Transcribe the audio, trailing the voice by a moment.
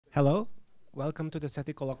Hello, welcome to the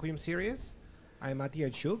SETI Colloquium series. I'm Mati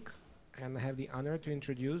Achuk, and I have the honor to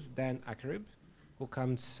introduce Dan Akerib, who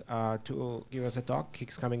comes to give us a talk.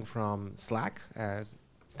 He's coming from SLAC,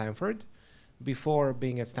 Stanford. Before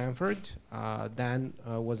being at Stanford, Dan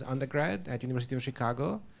was undergrad at University of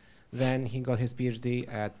Chicago. Then he got his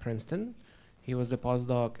PhD at Princeton. He was a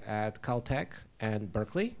postdoc at Caltech and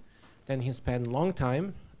Berkeley. Then he spent a long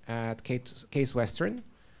time at Case Western.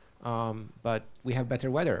 But we have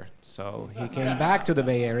better weather, so he came back to the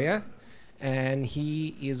Bay Area, and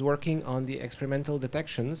he is working on the experimental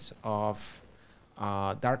detections of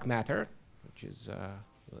dark matter, which is a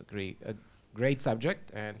great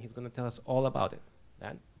subject, and he's going to tell us all about it.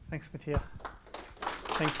 Dan? Thanks, Mattia.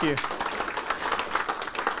 Thank you.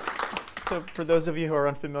 So for those of you who are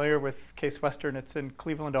unfamiliar with Case Western, it's in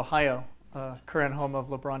Cleveland, Ohio, current home of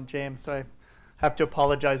LeBron James. So I have to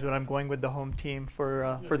apologize when I'm going with the home team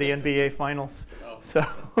for the NBA Finals. Oh, so,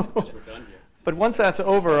 but once that's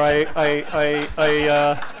over, I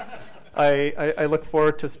look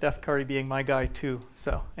forward to Steph Curry being my guy too.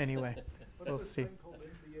 So anyway, we'll see.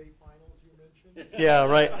 Yeah,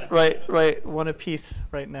 right. One apiece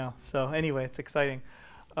right now. So anyway, it's exciting,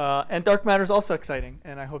 and dark matter is also exciting,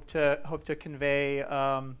 and I hope to convey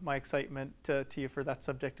my excitement to you for that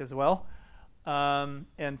subject as well.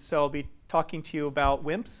 And so I'll be talking to you about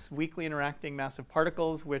WIMPs, weakly interacting massive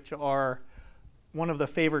particles, which are one of the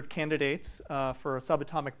favored candidates for a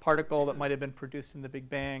subatomic particle that might have been produced in the Big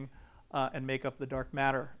Bang and make up the dark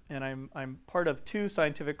matter. And I'm part of two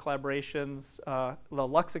scientific collaborations, the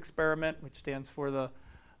LUX experiment, which stands for the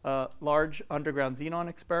Large Underground Xenon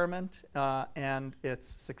Experiment, and its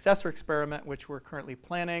successor experiment, which we're currently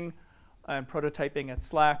planning and prototyping at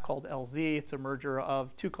SLAC, called LZ. It's a merger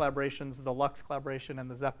of two collaborations, the LUX collaboration and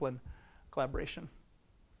the Zeppelin collaboration.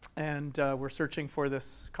 And we're searching for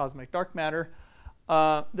this cosmic dark matter.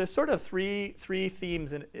 There's sort of three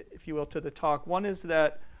themes, if you will, to the talk. One is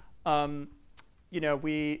that in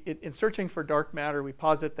searching for dark matter, we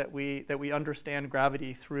posit that we understand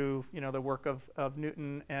gravity through the work of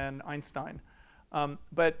Newton and Einstein.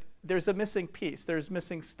 But there's a missing piece. There's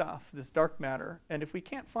missing stuff, this dark matter. And if we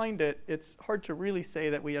can't find it, it's hard to really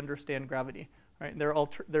say that we understand gravity. Right? And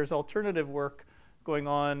there's alternative work going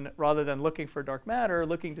on, rather than looking for dark matter,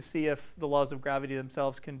 looking to see if the laws of gravity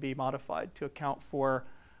themselves can be modified to account for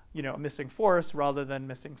a missing force rather than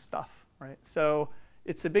missing stuff. Right? So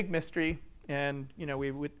it's a big mystery, and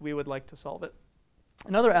we would like to solve it.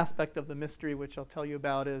 Another aspect of the mystery, which I'll tell you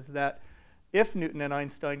about, is that if Newton and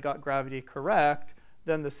Einstein got gravity correct,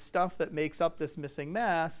 then the stuff that makes up this missing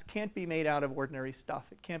mass can't be made out of ordinary stuff.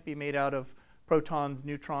 It can't be made out of protons,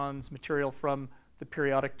 neutrons, material from the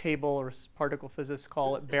periodic table, or as particle physicists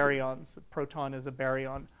call it, baryons. A proton is a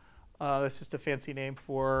baryon. That's just a fancy name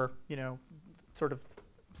for, sort of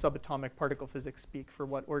subatomic particle physics speak for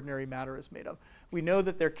what ordinary matter is made of. We know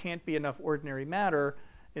that there can't be enough ordinary matter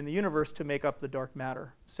in the universe to make up the dark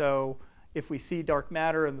matter. So if we see dark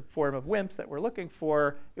matter in the form of WIMPs that we're looking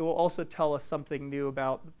for, it will also tell us something new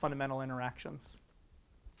about fundamental interactions.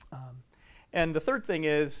 And the third thing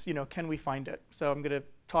is, can we find it? So I'm going to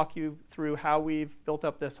talk you through how we've built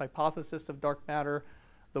up this hypothesis of dark matter,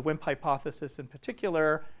 the WIMP hypothesis in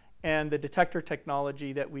particular, and the detector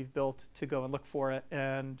technology that we've built to go and look for it.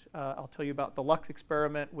 And I'll tell you about the LUX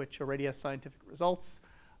experiment, which already has scientific results.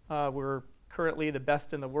 We're currently the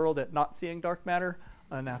best in the world at not seeing dark matter,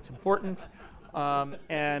 and that's important.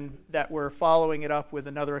 And that we're following it up with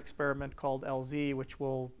another experiment called LZ, which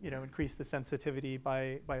will increase the sensitivity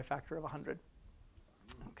by a factor of 100.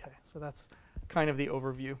 Okay, so that's kind of the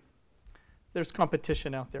overview. There's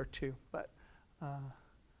competition out there too, but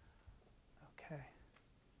okay.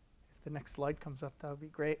 If the next slide comes up, that would be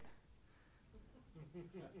great.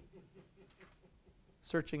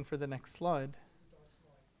 Searching for the next slide.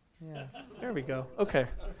 Yeah, there we go. Okay.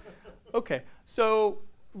 Okay, so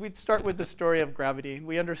we'd start with the story of gravity.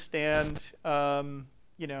 We understand, how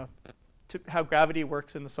gravity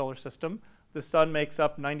works in the solar system. The sun makes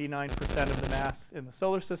up 99% of the mass in the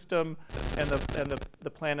solar system, and the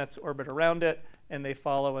planets orbit around it, and they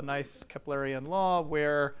follow a nice Keplerian law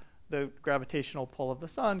where the gravitational pull of the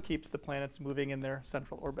sun keeps the planets moving in their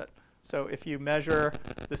central orbit. So if you measure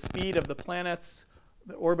the speed of the planets,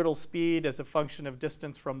 the orbital speed as a function of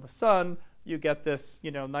distance from the sun, you get this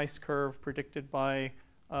nice curve predicted by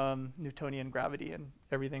Newtonian gravity, and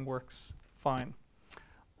everything works fine.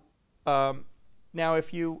 Now,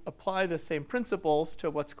 if you apply the same principles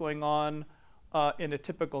to what's going on in a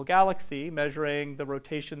typical galaxy, measuring the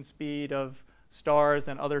rotation speed of stars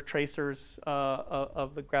and other tracers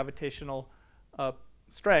of the gravitational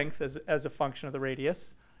strength as a function of the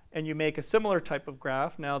radius, and you make a similar type of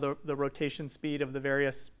graph, now the rotation speed of the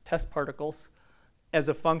various test particles as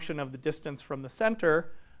a function of the distance from the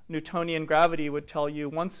center, Newtonian gravity would tell you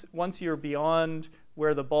once you're beyond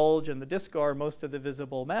where the bulge and the disk are, most of the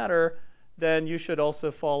visible matter, then you should also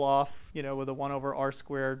fall off, with a 1 over r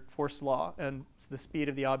squared force law, and the speed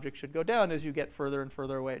of the object should go down as you get further and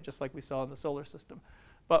further away, just like we saw in the solar system.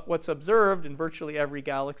 But what's observed in virtually every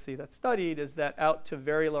galaxy that's studied is that out to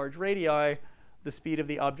very large radii, the speed of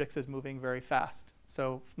the objects is moving very fast.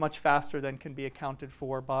 So much faster than can be accounted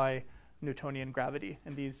for by Newtonian gravity.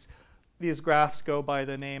 And these graphs go by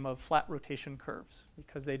the name of flat rotation curves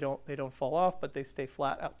because they don't fall off, but they stay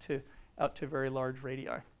flat out to very large radii.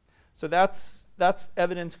 So that's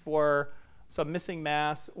evidence for some missing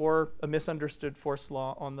mass or a misunderstood force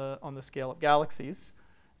law on the scale of galaxies.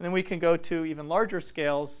 And then we can go to even larger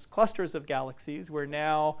scales, clusters of galaxies, where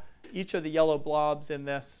now each of the yellow blobs in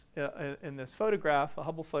this photograph, a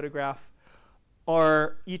Hubble photograph,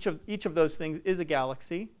 are each of those things is a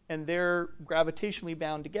galaxy, and they're gravitationally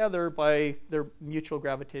bound together by their mutual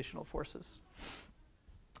gravitational forces.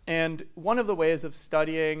 And one of the ways of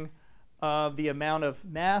studying the amount of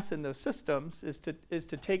mass in those systems is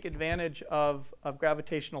to take advantage of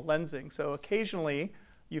gravitational lensing. So occasionally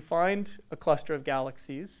you find a cluster of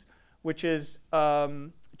galaxies which is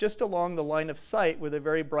just along the line of sight with a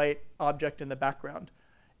very bright object in the background.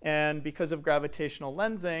 And because of gravitational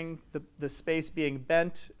lensing, the space being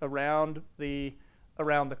bent around the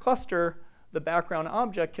cluster, the background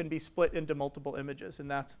object can be split into multiple images. And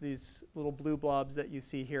that's these little blue blobs that you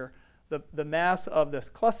see here. The mass of this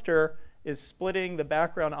cluster is splitting the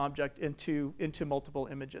background object into multiple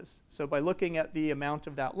images. So by looking at the amount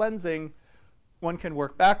of that lensing, one can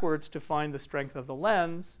work backwards to find the strength of the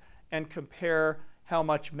lens and compare how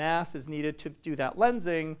much mass is needed to do that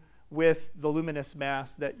lensing with the luminous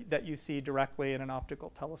mass that you see directly in an optical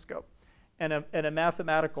telescope. And a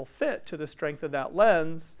mathematical fit to the strength of that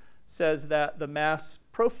lens says that the mass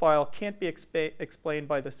profile can't be explained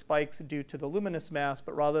by the spikes due to the luminous mass,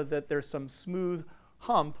 but rather that there's some smooth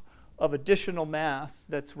hump of additional mass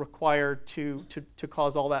that's required to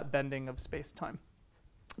cause all that bending of space-time.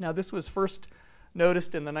 Now, this was first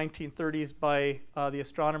noticed in the 1930s by the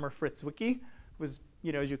astronomer Fritz Zwicky, who was,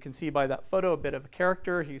 as you can see by that photo, a bit of a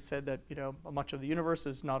character. He said that much of the universe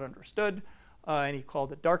is not understood, and he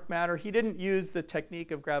called it dark matter. He didn't use the technique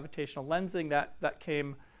of gravitational lensing that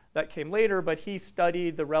came later, but he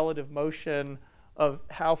studied the relative motion of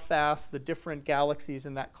how fast the different galaxies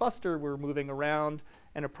in that cluster were moving around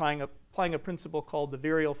and applying a principle called the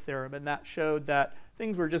virial theorem, and that showed that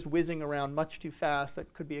things were just whizzing around much too fast.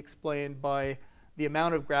 That could be explained by the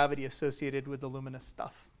amount of gravity associated with the luminous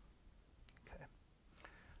stuff. Okay.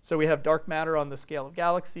 So we have dark matter on the scale of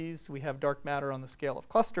galaxies. We have dark matter on the scale of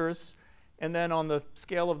clusters. And then on the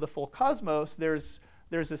scale of the full cosmos, there's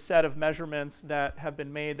a set of measurements that have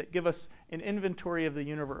been made that give us an inventory of the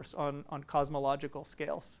universe on cosmological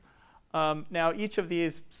scales. Now, each of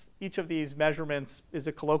these measurements is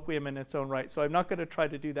a colloquium in its own right, so I'm not going to try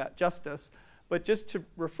to do that justice, but just to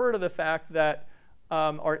refer to the fact that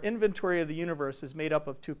our inventory of the universe is made up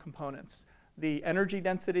of two components: the energy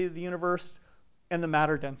density of the universe and the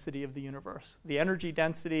matter density of the universe. The energy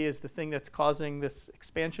density is the thing that's causing this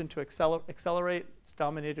expansion to accelerate. It's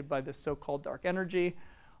dominated by this so-called dark energy.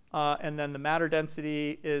 And then the matter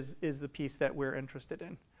density is the piece that we're interested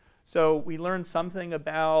in. So we learned something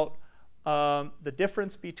about the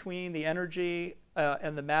difference between the energy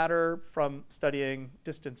and the matter from studying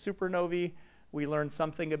distant supernovae. We learned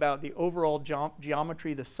something about the overall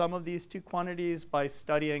geometry, the sum of these two quantities, by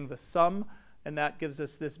studying the sum, and that gives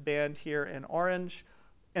us this band here in orange.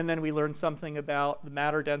 And then we learned something about the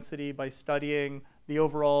matter density by studying the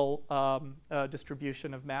overall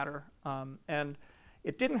distribution of matter. And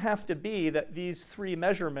it didn't have to be that these three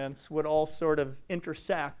measurements would all sort of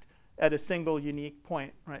intersect at a single unique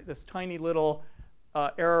point, right? This tiny little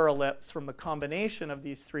error ellipse from the combination of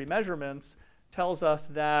these three measurements tells us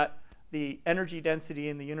that the energy density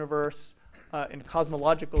in the universe in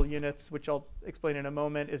cosmological units, which I'll explain in a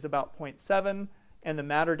moment, is about 0.7, and the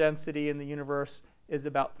matter density in the universe is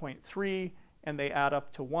about 0.3, and they add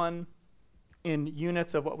up to 1 in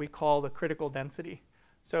units of what we call the critical density.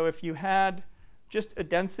 So if you had just a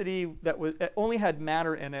density that only had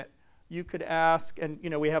matter in it, you could ask, and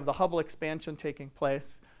we have the Hubble expansion taking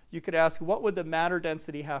place, you could ask, what would the matter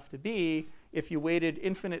density have to be if you waited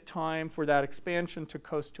infinite time for that expansion to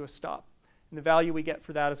coast to a stop? And the value we get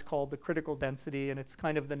for that is called the critical density, and it's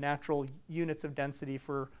kind of the natural units of density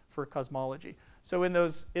for cosmology. So in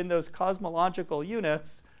those cosmological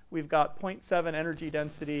units, we've got 0.7 energy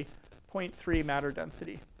density, 0.3 matter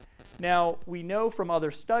density. Now, we know from other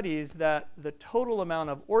studies that the total amount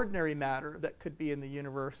of ordinary matter that could be in the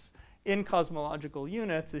universe in cosmological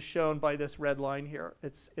units is shown by this red line here.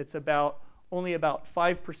 It's only about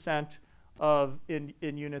 5% in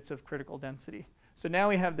units of critical density. So now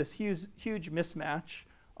we have this huge mismatch.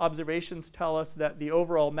 Observations tell us that the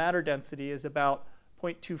overall matter density is about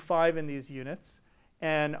 0.25 in these units.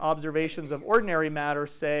 And observations of ordinary matter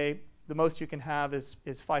say the most you can have is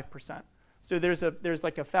 5%. So there's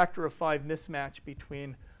like a factor of 5 mismatch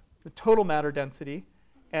between the total matter density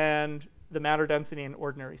and the matter density in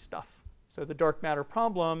ordinary stuff. So the dark matter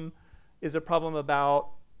problem is a problem about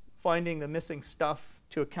finding the missing stuff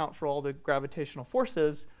to account for all the gravitational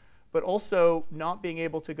forces, but also not being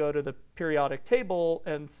able to go to the periodic table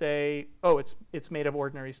and say, oh, it's made of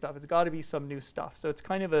ordinary stuff. It's got to be some new stuff. So it's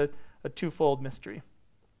kind of a twofold mystery.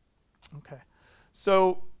 Okay.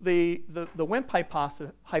 So the WIMP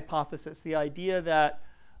hypothesis, the idea that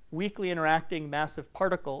weakly interacting massive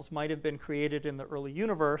particles might have been created in the early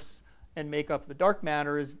universe and make up the dark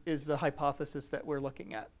matter is the hypothesis that we're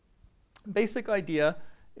looking at. Basic idea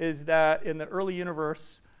is that in the early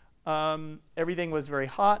universe, everything was very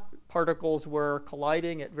hot. Particles were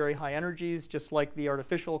colliding at very high energies, just like the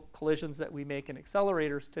artificial collisions that we make in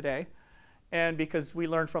accelerators today. And because we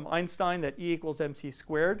learned from Einstein that E equals mc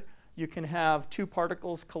squared, you can have two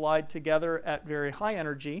particles collide together at very high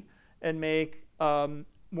energy and make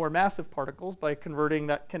more massive particles by converting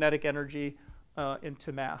that kinetic energy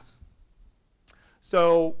into mass.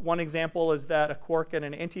 So one example is that a quark and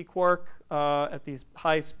an antiquark at these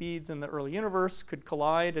high speeds in the early universe could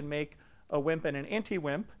collide and make a WIMP and an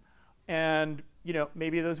anti-WIMP. And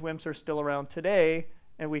maybe those WIMPs are still around today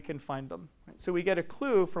and we can find them. Right? So we get a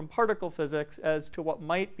clue from particle physics as to what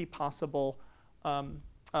might be possible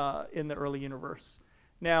in the early universe.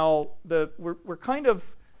 Now, we're kind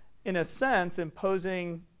of, in a sense,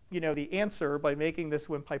 imposing the answer by making this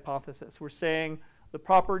WIMP hypothesis. We're saying the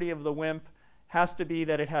property of the WIMP has to be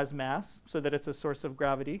that it has mass, so that it's a source of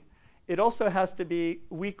gravity. It also has to be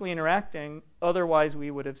weakly interacting, otherwise we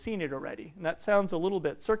would have seen it already. And that sounds a little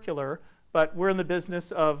bit circular, but we're in the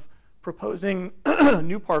business of proposing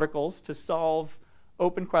new particles to solve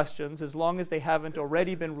open questions as long as they haven't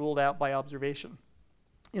already been ruled out by observation.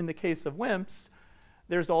 In the case of WIMPs,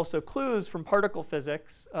 there's also clues from particle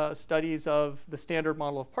physics, studies of the standard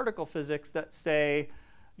model of particle physics that say,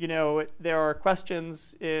 there are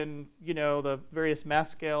questions in, the various mass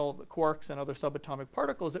scale, the quarks and other subatomic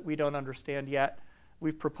particles that we don't understand yet.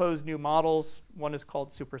 We've proposed new models. One is called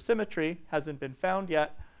supersymmetry, hasn't been found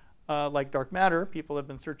yet, like dark matter. People have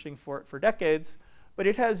been searching for it for decades, but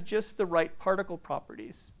it has just the right particle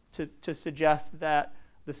properties to suggest that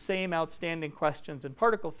the same outstanding questions in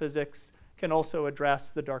particle physics can also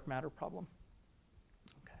address the dark matter problem.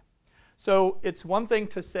 So it's one thing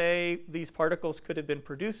to say these particles could have been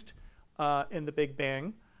produced in the Big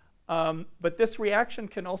Bang, but this reaction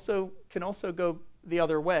can also go the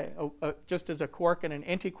other way. Just as a quark and an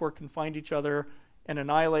antiquark can find each other and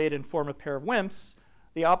annihilate and form a pair of WIMPs,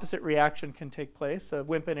 the opposite reaction can take place. A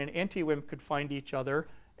WIMP and an anti-WIMP could find each other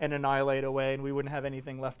and annihilate away, and we wouldn't have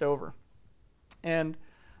anything left over. And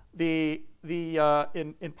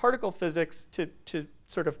in particle physics, to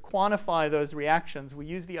sort of quantify those reactions, we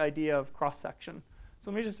use the idea of cross-section.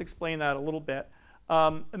 So let me just explain that a little bit.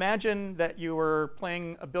 Imagine that you were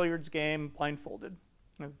playing a billiards game blindfolded.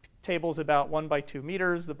 The table's about 1 by 2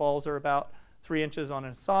 meters. The balls are about 3 inches on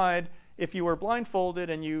a side. If you were blindfolded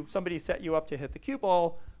and somebody set you up to hit the cue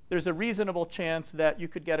ball, there's a reasonable chance that you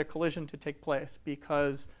could get a collision to take place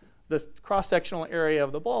because the cross-sectional area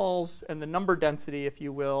of the balls and the number density, if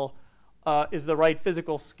you will, is the right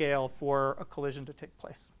physical scale for a collision to take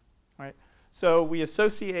place. Right? So we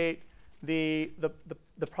associate the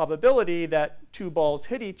probability that two balls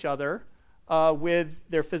hit each other with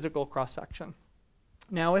their physical cross-section.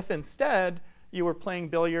 Now, if instead you were playing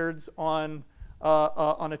billiards on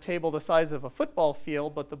a table the size of a football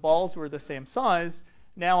field, but the balls were the same size,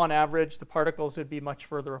 now on average the particles would be much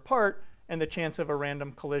further apart, and the chance of a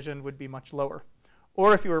random collision would be much lower.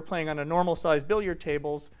 Or if you were playing on a normal-sized billiard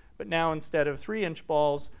tables, but now instead of 3-inch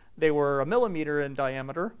balls, they were 1 millimeter in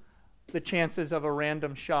diameter, the chances of a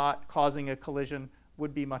random shot causing a collision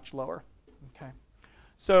would be much lower. Okay.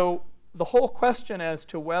 So the whole question as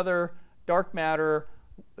to whether dark matter,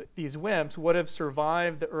 these WIMPs, would have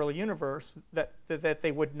survived the early universe, that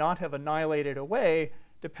they would not have annihilated away,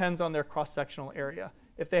 depends on their cross-sectional area.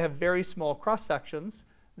 If they have very small cross-sections,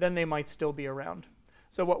 then they might still be around.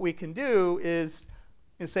 So what we can do is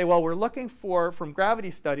say, well, we're looking for, from gravity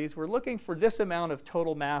studies, we're looking for this amount of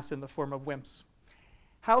total mass in the form of WIMPs.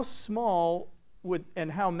 How small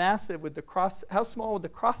how massive would how small would the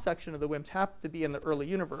cross section of the WIMPs have to be in the early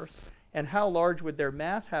universe, and how large would their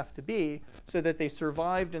mass have to be so that they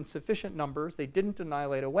survived in sufficient numbers, they didn't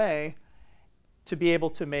annihilate away, to be able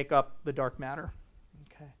to make up the dark matter.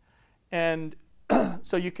 Okay. And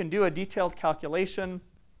so you can do a detailed calculation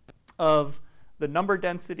of the number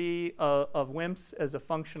density of WIMPs as a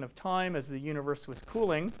function of time as the universe was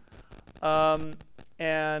cooling.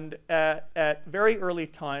 And at very early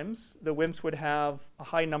times, the WIMPs would have a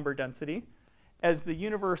high number density. As the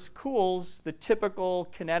universe cools, the typical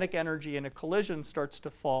kinetic energy in a collision starts to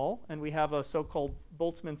fall, and we have a so-called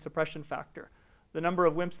Boltzmann suppression factor. The number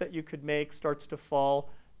of WIMPs that you could make starts to fall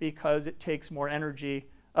because it takes more energy.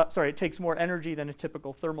 It takes more energy than a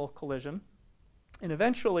typical thermal collision. And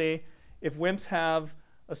eventually, if WIMPs have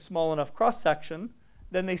a small enough cross-section,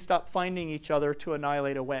 then they stop finding each other to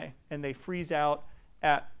annihilate away, and they freeze out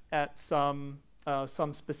at some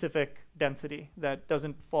specific density that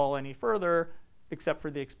doesn't fall any further except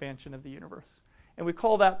for the expansion of the universe. And we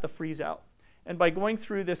call that the freeze out. And by going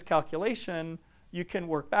through this calculation, you can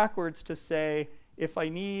work backwards to say, if I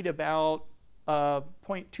need about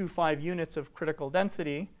 0.25 units of critical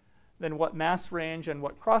density, then what mass range and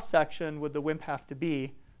what cross-section would the WIMP have to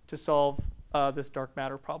be to solve this dark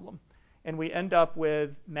matter problem? And we end up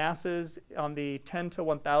with masses on the 10 to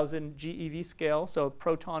 1,000 GeV scale. So a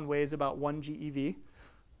proton weighs about 1 GeV.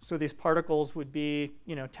 So these particles would be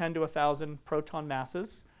 10 to 1,000 proton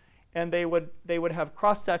masses. And they would have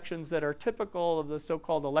cross sections that are typical of the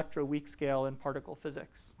so-called electroweak scale in particle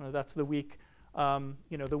physics. That's the weak,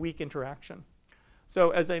 the weak interaction.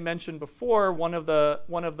 So as I mentioned before, one of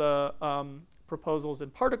the proposals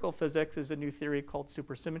in particle physics is a new theory called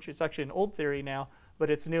supersymmetry. It's actually an old theory now, but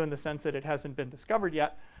it's new in the sense that it hasn't been discovered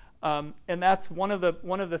yet. And that's one of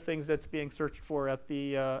the things that's being searched for at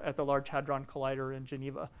the Large Hadron Collider in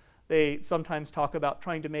Geneva. They sometimes talk about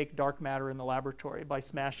trying to make dark matter in the laboratory by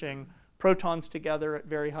smashing protons together at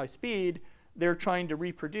very high speed. They're trying to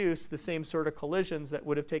reproduce the same sort of collisions that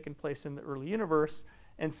would have taken place in the early universe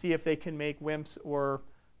and see if they can make WIMPs or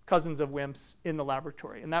cousins of WIMPs in the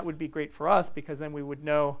laboratory. And that would be great for us because then we would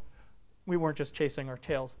know we weren't just chasing our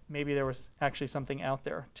tails. Maybe there was actually something out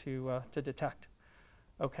there to detect.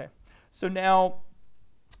 Okay, so now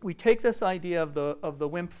we take this idea of the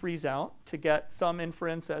WIMP freeze out to get some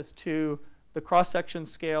inference as to the cross-section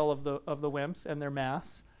scale of the WIMPs and their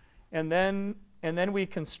mass, and then we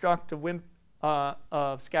construct a WIMP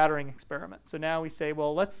scattering experiment. So now we say,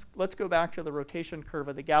 well, let's go back to the rotation curve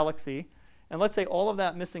of the galaxy, and let's say all of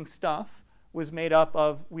that missing stuff was made up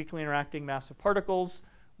of weakly interacting massive particles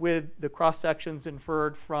with the cross sections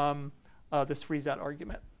inferred from this freeze-out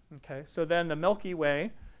argument. Okay, so then the Milky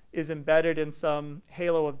Way is embedded in some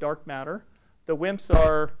halo of dark matter. The WIMPs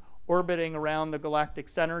are orbiting around the galactic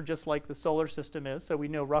center just like the solar system is, so we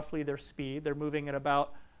know roughly their speed. They're moving at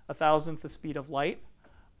about 1,000th the speed of light.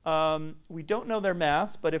 We don't know their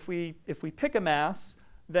mass, but if we pick a mass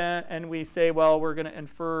then, and we say, well, we're going to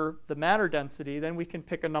infer the matter density, then we can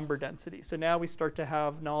pick a number density. So now we start to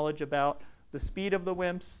have knowledge about the speed of the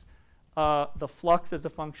WIMPs, the flux as a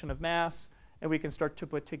function of mass, and we can start to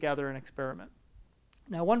put together an experiment.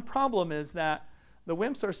 Now, one problem is that the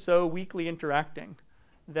WIMPs are so weakly interacting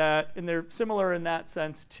that, and they're similar in that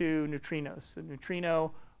sense to neutrinos. A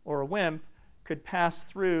neutrino or a WIMP could pass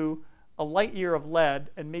through a light year of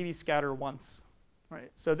lead and maybe scatter once,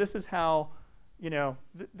 right? So this is how,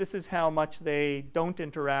 this is how much they don't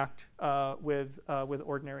interact with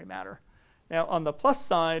ordinary matter. Now, on the plus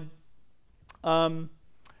side,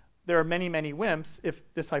 there are many, many WIMPs,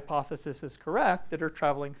 if this hypothesis is correct, that are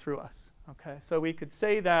traveling through us. Okay, so we could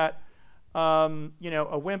say that a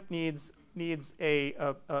WIMP needs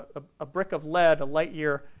a brick of lead a light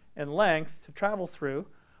year in length to travel through,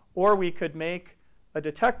 or we could make a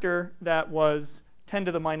detector that was 10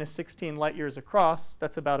 to the minus 16 light years across.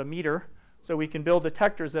 That's about a meter. So we can build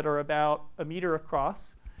detectors that are about a meter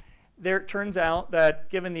across. It turns out that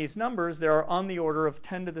given these numbers, there are on the order of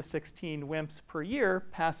 10 to the 16 WIMPs per year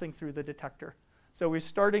passing through the detector. So we're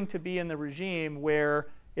starting to be in the regime where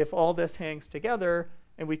if all this hangs together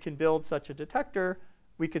and we can build such a detector,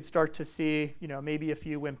 we could start to see maybe a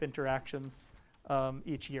few WIMP interactions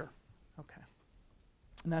each year. Okay.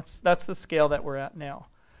 And that's the scale that we're at now.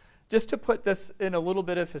 Just to put this in a little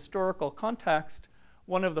bit of historical context,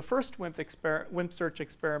 one of the first WIMP search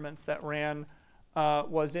experiments that ran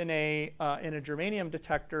was in a germanium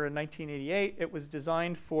detector in 1988. It was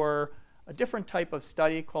designed for a different type of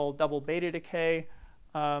study called double beta decay,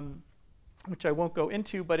 which I won't go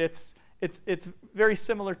into, but it's very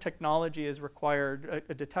similar technology is required,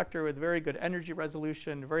 a detector with very good energy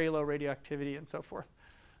resolution, very low radioactivity, and so forth.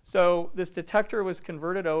 So this detector was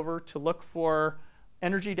converted over to look for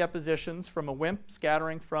energy depositions from a WIMP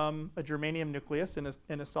scattering from a germanium nucleus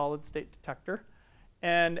in a solid state detector.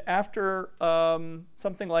 And after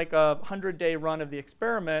something like a 100-day run of the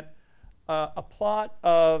experiment, a plot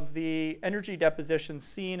of the energy depositions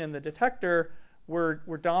seen in the detector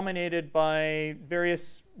were dominated by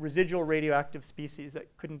various residual radioactive species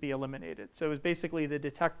that couldn't be eliminated. So it was basically the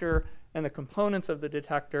detector and the components of the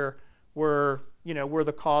detector were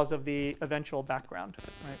the cause of the eventual background.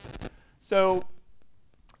 Right? So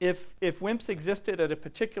if WIMPs existed at a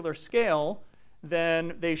particular scale,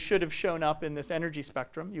 then they should have shown up in this energy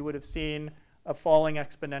spectrum. You would have seen a falling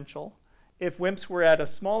exponential. If WIMPs were at a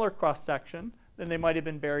smaller cross-section, then they might have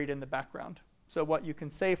been buried in the background. So what you can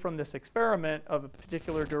say from this experiment of a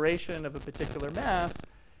particular duration of a particular mass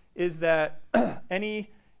is that any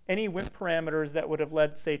WIMP parameters that would have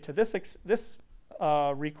led, say, to this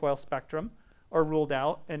recoil spectrum are ruled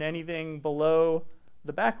out, and anything below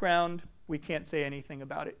the background, we can't say anything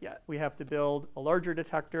about it yet. We have to build a larger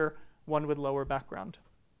detector, one with lower background.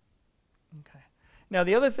 Okay. Now,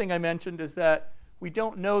 the other thing I mentioned is that we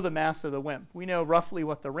don't know the mass of the WIMP. We know roughly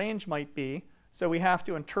what the range might be, so we have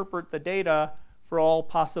to interpret the data for all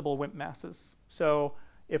possible WIMP masses. So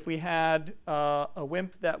if we had a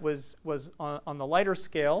WIMP that was on the lighter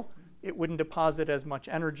scale, it wouldn't deposit as much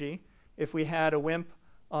energy. If we had a WIMP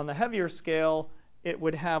on the heavier scale, it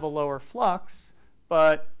would have a lower flux,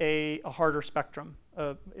 but a harder spectrum.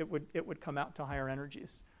 It would come out to higher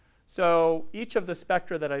energies. So each of the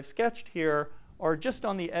spectra that I've sketched here are just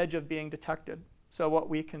on the edge of being detected. So what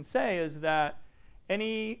we can say is that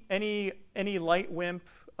any light WIMP,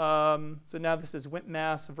 so now this is WIMP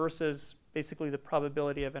mass versus basically the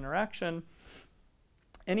probability of interaction.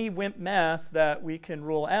 Any WIMP mass that we can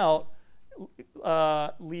rule out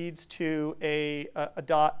leads to a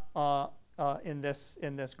dot in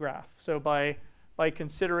this graph. So by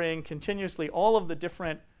considering continuously all of the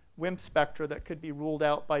different WIMP spectra that could be ruled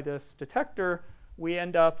out by this detector, we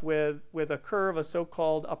end up with a curve, a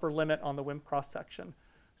so-called upper limit on the WIMP cross-section.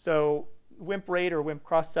 So WIMP rate or WIMP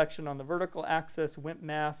cross-section on the vertical axis, WIMP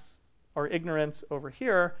mass or ignorance over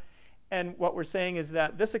here. And what we're saying is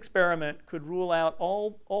that this experiment could rule out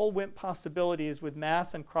all WIMP possibilities with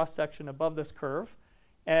mass and cross-section above this curve.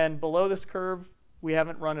 And below this curve, we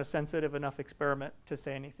haven't run a sensitive enough experiment to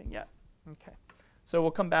say anything yet. Okay. So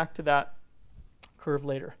we'll come back to that curve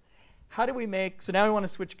later. How do we make, so now we want to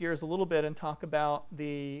switch gears a little bit and talk about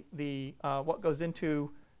what goes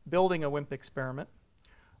into building a WIMP experiment.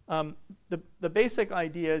 The basic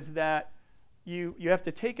idea is that you have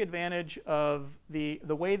to take advantage of the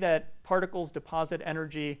way that particles deposit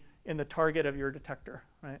energy in the target of your detector.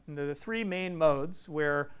 Right? And there are three main modes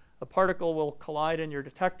where a particle will collide in your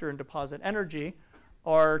detector and deposit energy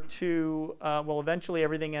are to, well, eventually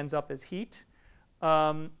everything ends up as heat.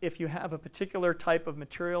 If you have a particular type of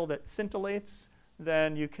material that scintillates,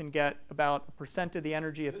 then you can get about 1% of the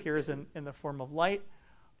energy appears in the form of light.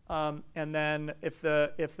 And then if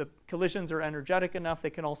the collisions are energetic enough,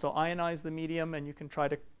 they can also ionize the medium, and you can try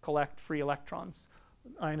to collect free electrons,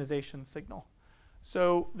 ionization signal.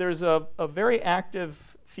 So there's a very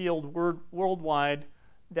active field worldwide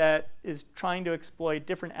that is trying to exploit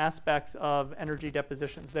different aspects of energy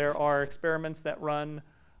depositions. There are experiments that run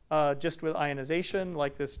just with ionization,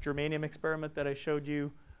 like this germanium experiment that I showed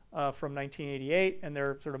you from 1988, and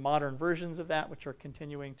there are sort of modern versions of that which are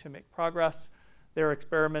continuing to make progress. There are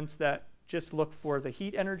experiments that just look for the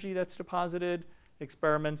heat energy that's deposited,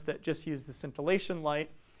 experiments that just use the scintillation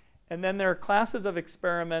light. And then there are classes of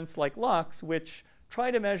experiments like LUX, which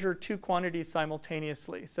try to measure two quantities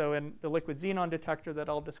simultaneously. So in the liquid xenon detector that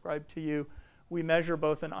I'll describe to you, we measure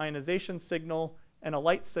both an ionization signal and a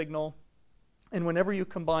light signal. And whenever you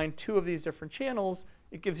combine two of these different channels,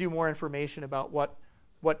 it gives you more information about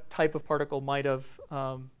what type of particle might have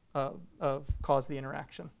caused the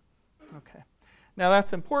interaction. Okay. Now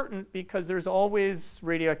that's important because there's always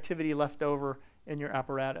radioactivity left over in your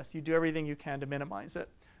apparatus. You do everything you can to minimize it.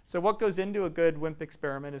 So what goes into a good WIMP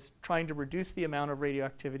experiment is trying to reduce the amount of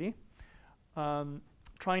radioactivity,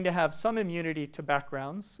 trying to have some immunity to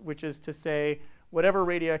backgrounds, which is to say whatever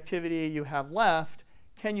radioactivity you have left,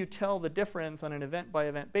 can you tell the difference on an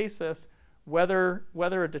event-by-event basis whether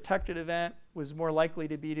a detected event was more likely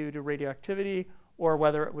to be due to radioactivity or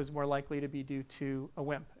whether it was more likely to be due to a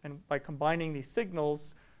WIMP. And by combining these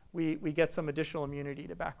signals, we get some additional immunity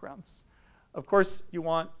to backgrounds. Of course, you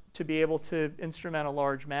want to be able to instrument a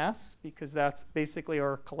large mass because that's basically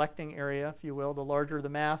our collecting area, if you will. The larger the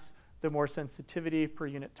mass, the more sensitivity per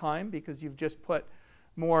unit time because you've just put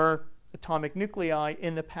more atomic nuclei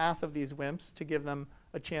in the path of these WIMPs to give them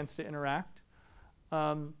a chance to interact.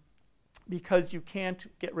 because you can't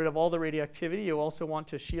get rid of all the radioactivity, you also want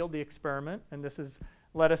to shield the experiment. And this has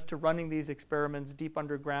led us to running these experiments deep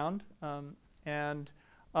underground. And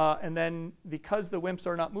then because the WIMPs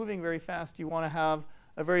are not moving very fast, you want to have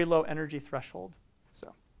a very low energy threshold.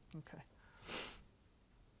 So, okay.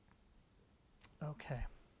 Okay.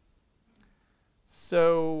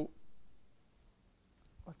 So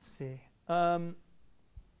let's see.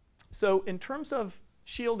 So in terms of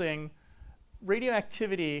shielding,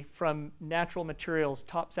 radioactivity from natural materials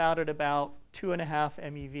tops out at about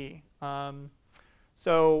 2.5 MeV.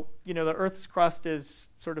 So the Earth's crust is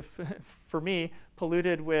sort of, for me,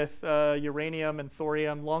 polluted with uranium and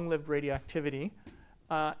thorium, long-lived radioactivity.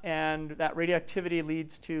 And that radioactivity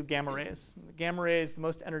leads to gamma rays. The gamma rays, the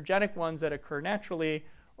most energetic ones that occur naturally,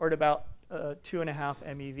 are at about 2.5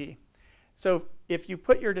 MeV. So if you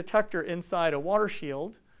put your detector inside a water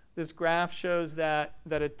shield, this graph shows that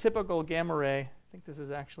a typical gamma ray, I think this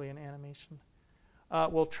is actually an animation,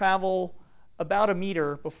 will travel about 1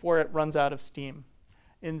 meter before it runs out of steam.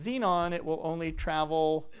 In xenon, it will only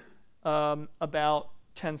travel about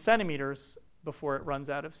 10 centimeters before it runs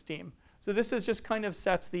out of steam. So this is just kind of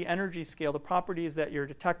sets the energy scale, the properties that your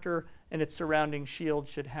detector and its surrounding shield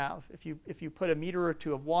should have. If you put 1 meter or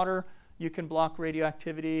 2 of water, you can block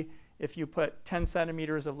radioactivity. If you put 10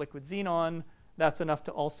 centimeters of liquid xenon, that's enough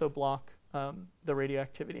to also block the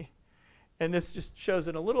radioactivity. And this just shows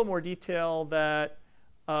in a little more detail that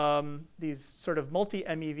these sort of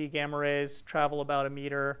multi-MeV gamma rays travel about 1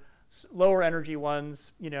 meter. Lower energy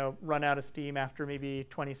ones, run out of steam after maybe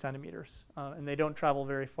 20 centimeters. And they don't travel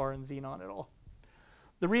very far in xenon at all.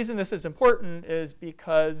 The reason this is important is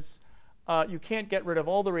because you can't get rid of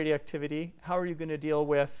all the radioactivity. How are you going to deal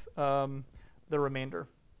with the remainder?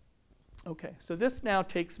 Okay, so this now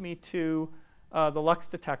takes me to the LUX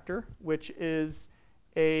detector, which is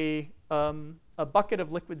a bucket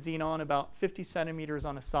of liquid xenon about 50 centimeters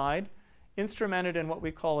on a side, instrumented in what we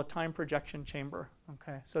call a time projection chamber.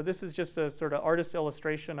 Okay, so this is just a sort of artist's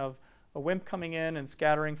illustration of a WIMP coming in and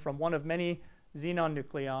scattering from one of many xenon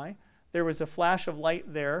nuclei. There was a flash of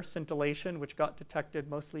light there, scintillation, which got detected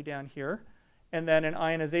mostly down here, and then an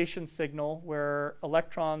ionization signal where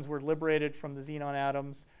electrons were liberated from the xenon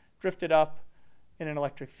atoms, drifted up in an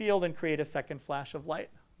electric field, and create a second flash of light.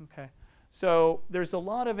 Okay, so there's a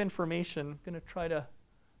lot of information. I'm going to try to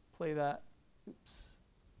play that. Oops.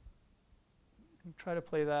 I'm try to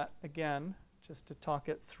play that again, just to talk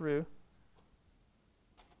it through.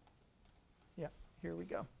 Yeah, here we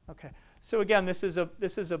go. Okay, so again, this is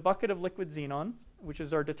a bucket of liquid xenon, which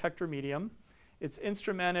is our detector medium. It's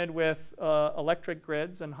instrumented with electric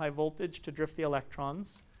grids and high voltage to drift the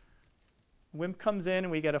electrons. WIMP comes in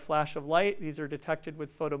and we get a flash of light. These are detected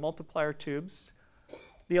with photomultiplier tubes.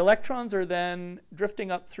 The electrons are then drifting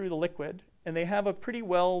up through the liquid, and they have a pretty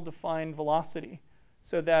well-defined velocity,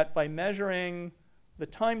 so that by measuring the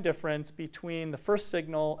time difference between the first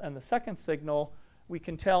signal and the second signal, we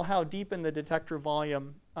can tell how deep in the detector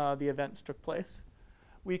volume the events took place.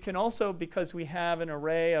 We can also, because we have an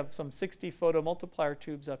array of some 60 photomultiplier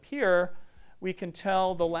tubes up here, we can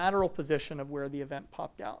tell the lateral position of where the event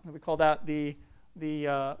popped out. And we call that the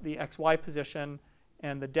XY position,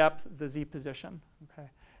 and the depth, the Z position. Okay.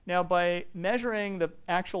 Now, by measuring the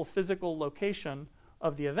actual physical location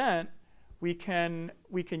of the event, we can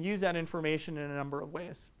use that information in a number of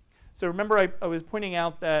ways. So remember, I was pointing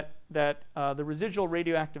out that the residual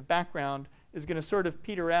radioactive background is going to sort of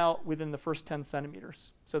peter out within the first 10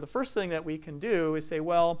 centimeters. So the first thing that we can do is say,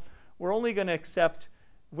 well, we're only going to accept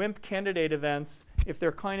WIMP candidate events if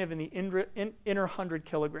they're kind of in the inner 100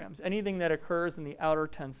 kilograms. Anything that occurs in the outer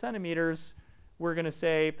 10 centimeters, we're going to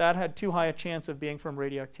say that had too high a chance of being from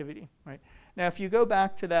radioactivity. Right? Now, if you go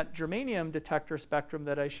back to that germanium detector spectrum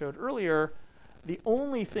that I showed earlier, the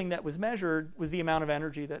only thing that was measured was the amount of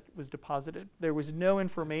energy that was deposited. There was no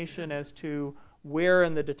information as to where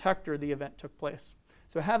in the detector the event took place.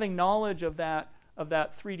 So having knowledge of that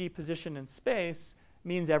 3D position in space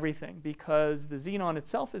means everything, because the xenon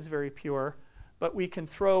itself is very pure, but we can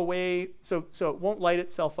throw away, so it won't light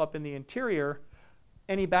itself up in the interior.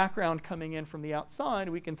 Any background coming in from the outside,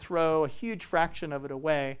 we can throw a huge fraction of it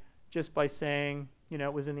away just by saying,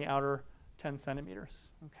 it was in the outer 10 centimeters.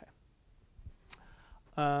 Okay.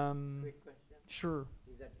 Quick question. Sure.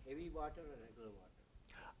 Is that heavy water or regular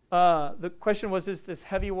water? The question was, is this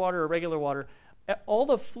heavy water or regular water? All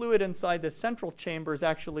the fluid inside the central chamber is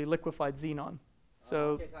actually liquefied xenon. So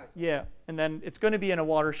okay, yeah, and then it's going to be in a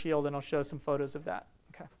water shield, and I'll show some photos of that.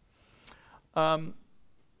 Okay.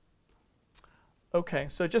 Okay,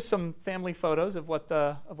 so just some family photos of what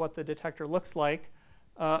the detector looks like.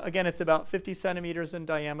 Again, it's about 50 centimeters in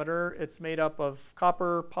diameter. It's made up of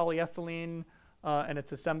copper, polyethylene, and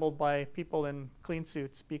it's assembled by people in clean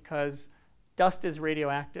suits because dust is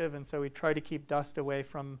radioactive, and so we try to keep dust away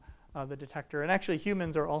from the detector. And actually,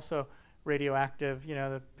 humans are also radioactive. You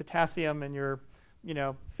know, the potassium in your,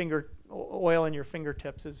 oil in your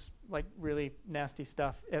fingertips is like really nasty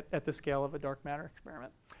stuff at the scale of a dark matter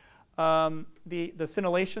experiment. The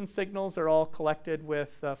scintillation signals are all collected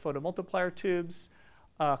with photomultiplier tubes.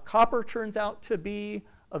 Copper turns out to be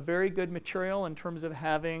a very good material in terms of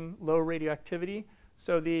having low radioactivity.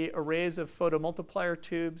 So the arrays of photomultiplier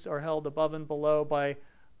tubes are held above and below by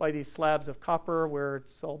these slabs of copper where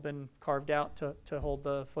it's all been carved out to hold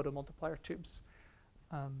the photomultiplier tubes.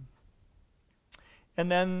 And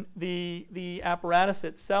then the apparatus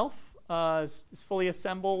itself is fully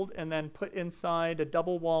assembled and then put inside a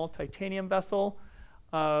double-wall titanium vessel.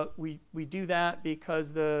 We do that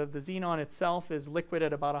because the xenon itself is liquid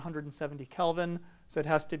at about 170 Kelvin, so it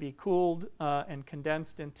has to be cooled and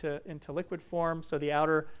condensed into liquid form. So the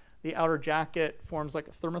outer jacket forms like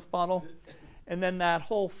a thermos bottle. And then that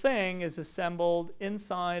whole thing is assembled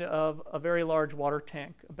inside of a very large water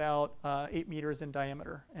tank, about 8 meters in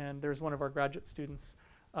diameter. And there's one of our graduate students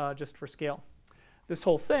just for scale. This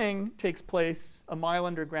whole thing takes place a mile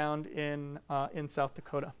underground in South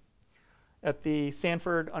Dakota at the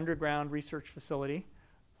Sanford Underground Research Facility.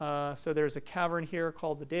 So there's a cavern here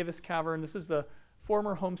called the Davis Cavern. This is the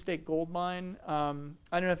former Homestake gold mine. I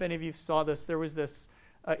don't know if any of you saw this. There was this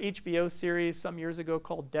HBO series some years ago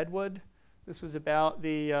called Deadwood. This was about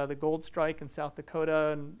the gold strike in South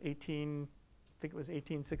Dakota in I think it was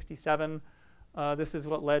 1867. This is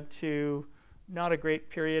what led to not a great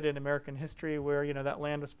period in American history where that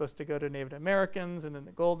land was supposed to go to Native Americans, and then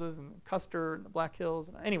the gold was in Custer and the Black Hills.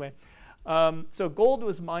 And anyway, so gold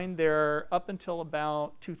was mined there up until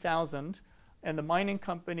about 2000, and the mining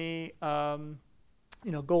company,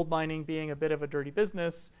 gold mining being a bit of a dirty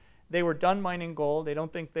business, they were done mining gold. They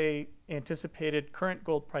don't think they anticipated current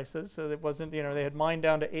gold prices, so it wasn't, they had mined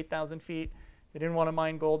down to 8,000 feet. They didn't want to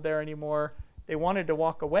mine gold there anymore. They wanted to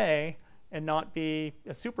walk away and not be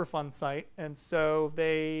a Superfund site, and so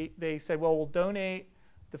they said, well, we'll donate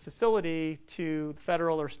the facility to the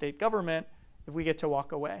federal or state government if we get to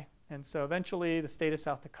walk away. And so eventually the state of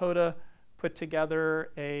South Dakota put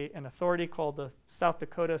together an authority called the South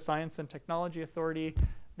Dakota Science and Technology Authority.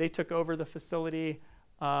 They took over the facility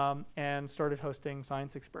and started hosting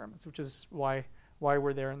science experiments, which is why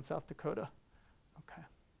we're there in South Dakota.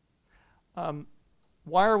 Okay.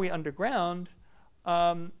 Why are we underground?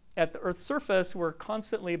 At the Earth's surface, we're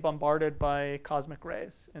constantly bombarded by cosmic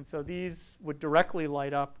rays. And so these would directly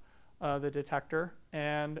light up the detector.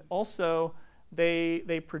 And also,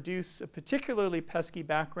 they produce a particularly pesky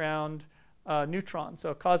background neutron.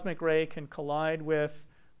 So a cosmic ray can collide with,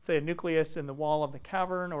 say, a nucleus in the wall of the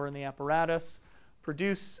cavern or in the apparatus,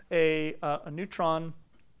 produce a neutron,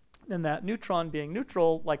 and that neutron, being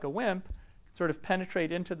neutral like a WIMP, sort of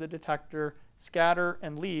penetrate into the detector, scatter,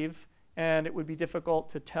 and leave. And it would be difficult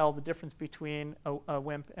to tell the difference between a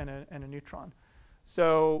WIMP and a neutron.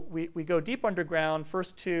 So we go deep underground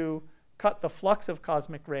first to cut the flux of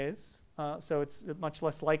cosmic rays, so it's much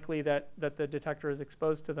less likely that the detector is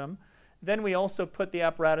exposed to them. Then we also put the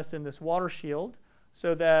apparatus in this water shield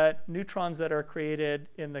so that neutrons that are created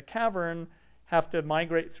in the cavern have to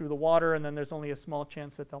migrate through the water, and then there's only a small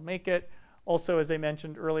chance that they'll make it. Also, as I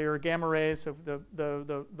mentioned earlier, gamma rays, so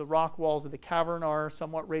the rock walls of the cavern are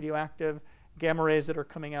somewhat radioactive. Gamma rays that are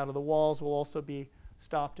coming out of the walls will also be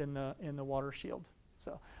stopped in the water shield.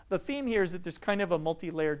 So the theme here is that there's kind of a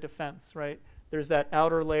multi-layered defense, right? There's that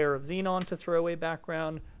outer layer of xenon to throw away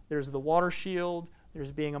background. There's the water shield.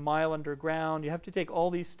 There's being a mile underground. You have to take all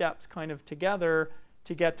these steps kind of together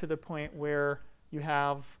to get to the point where you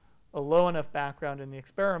have a low enough background in the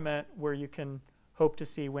experiment where you can hope to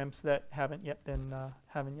see WIMPs that haven't yet been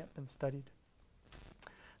studied.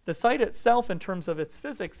 The site itself, in terms of its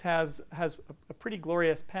physics, has a pretty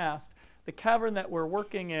glorious past. The cavern that we're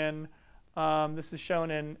working in, this is shown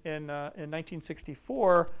in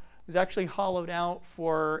 1964, was actually hollowed out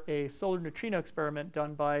for a solar neutrino experiment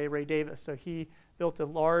done by Ray Davis. So he built a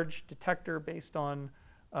large detector based on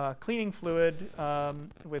cleaning fluid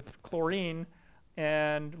with chlorine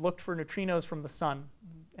and looked for neutrinos from the sun.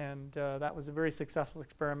 And that was a very successful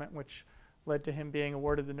experiment, which led to him being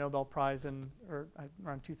awarded the Nobel Prize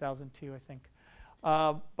around 2002, I think.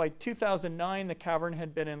 By 2009, the cavern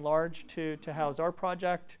had been enlarged to house our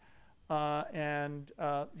project. And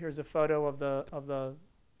here's a photo of the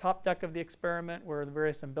top deck of the experiment, where the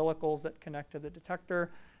various umbilicals that connect to the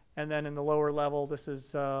detector. And then in the lower level, this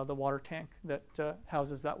is the water tank that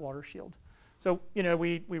houses that water shield. So,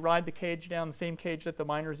 we ride the cage down, the same cage that the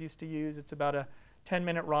miners used to use. It's about a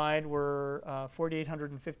 10-minute ride. We're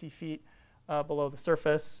 4,850 feet below the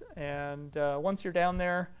surface. And once you're down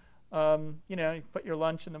there, you put your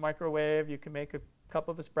lunch in the microwave. You can make a cup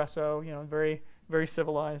of espresso, very, very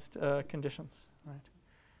civilized conditions. Right.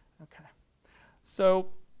 Okay. So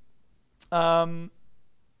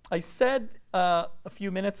I said a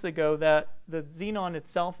few minutes ago that the xenon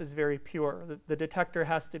itself is very pure. The detector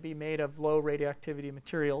has to be made of low radioactivity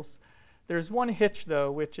materials. There's one hitch,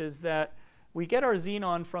 though, which is that we get our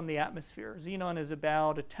xenon from the atmosphere. Xenon is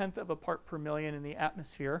about 1/10 of a part per million in the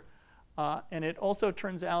atmosphere. And it also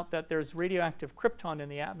turns out that there's radioactive krypton in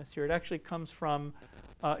the atmosphere. It actually comes from,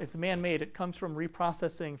 it's man-made. It comes from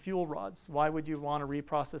reprocessing fuel rods. Why would you want to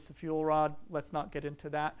reprocess a fuel rod? Let's not get into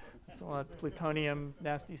that. It's a lot of plutonium,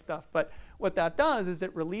 nasty stuff. But what that does is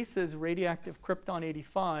it releases radioactive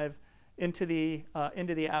krypton-85 into the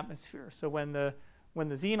atmosphere. So when the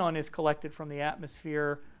xenon is collected from the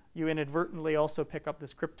atmosphere, you inadvertently also pick up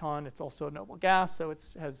this krypton. It's also a noble gas, so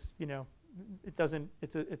it's a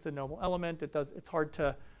noble element. It's hard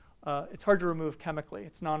to remove chemically.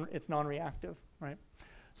 It's non-reactive, right?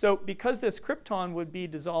 So because this krypton would be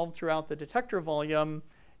dissolved throughout the detector volume,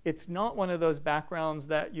 it's not one of those backgrounds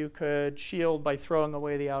that you could shield by throwing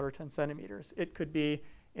away the outer 10 centimeters. It could be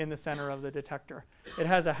in the center of the detector. It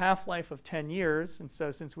has a half-life of 10 years, and so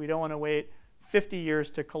since we don't want to wait 50 years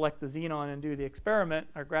to collect the xenon and do the experiment,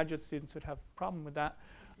 our graduate students would have a problem with that.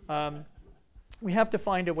 We have to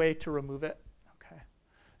find a way to remove it. Okay.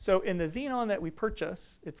 So in the xenon that we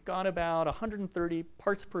purchase, it's got about 130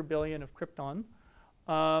 parts per billion of krypton.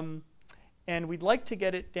 And we'd like to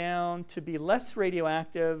get it down to be less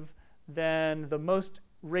radioactive than the most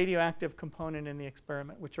radioactive component in the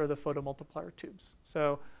experiment, which are the photomultiplier tubes.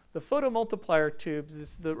 So the photomultiplier tubes,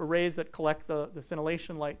 is the arrays that collect the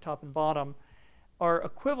scintillation light top and bottom, are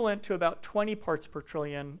equivalent to about 20 parts per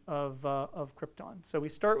trillion of krypton. So we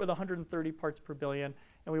start with 130 parts per billion,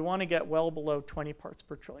 and we want to get well below 20 parts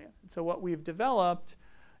per trillion. And so what we've developed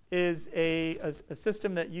is a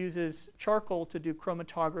system that uses charcoal to do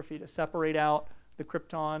chromatography to separate out the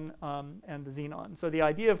krypton and the xenon. So the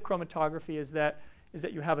idea of chromatography is that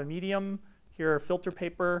you have a medium, here filter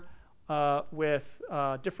paper, with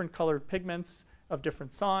different colored pigments of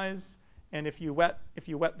different size. And if you wet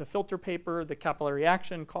the filter paper, the capillary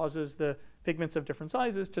action causes the pigments of different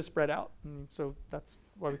sizes to spread out. And so that's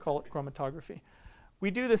why we call it chromatography. We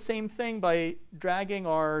do the same thing by dragging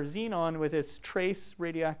our xenon with its trace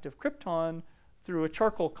radioactive krypton through a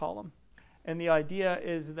charcoal column. And the idea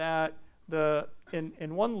is that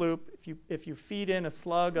in one loop, if you feed in a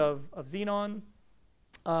slug of xenon,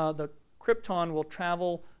 the krypton will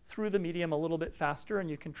travel through the medium a little bit faster, and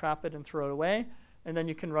you can trap it and throw it away. And then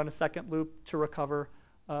you can run a second loop to recover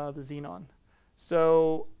the xenon.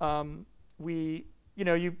 So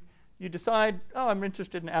you decide, oh, I'm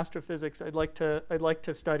interested in astrophysics. I'd like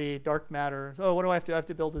to study dark matter. Oh, what do I have to do? I have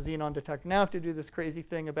to build a xenon detector. Now I have to do this crazy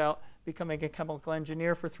thing about becoming a chemical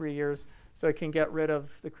engineer for 3 years so I can get rid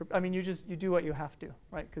of the krypton. I mean, you do what you have to,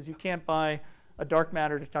 right? Because you can't buy a dark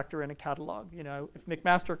matter detector in a catalog. If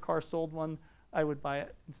McMaster Carr sold one, I would buy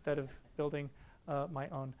it instead of building my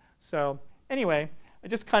own. So anyway, I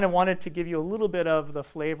just kind of wanted to give you a little bit of the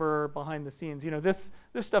flavor behind the scenes. This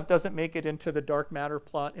stuff doesn't make it into the dark matter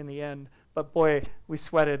plot in the end, but boy, we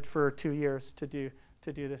sweated for 2 years to do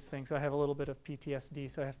this thing. So I have a little bit of PTSD,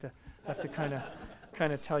 so I have to kind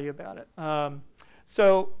of tell you about it.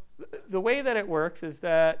 So the way that it works is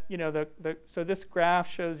that so this graph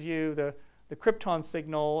shows you the krypton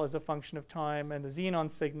signal as a function of time and the xenon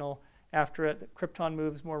signal after it. The krypton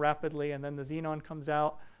moves more rapidly, and then the xenon comes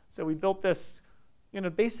out. So we built this,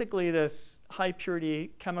 basically this high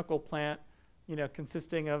purity chemical plant,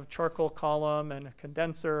 consisting of charcoal column and a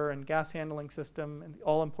condenser and gas handling system, and the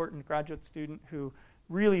all important graduate student who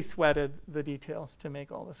really sweated the details to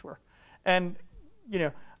make all this work. And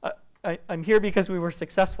I'm here because we were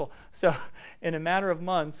successful. So in a matter of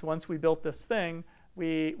months, once we built this thing,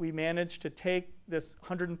 we managed to take this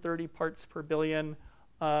 130 parts per billion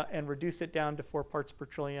and reduce it down to 4 parts per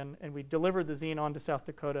trillion, and we delivered the xenon to South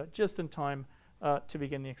Dakota just in time to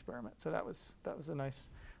begin the experiment. So that was a nice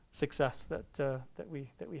success that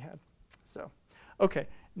we had. So, okay,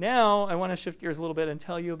 now I want to shift gears a little bit and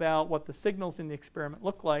tell you about what the signals in the experiment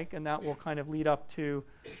look like, and that will kind of lead up to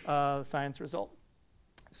the science result.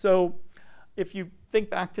 So, if you think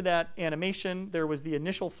back to that animation, there was the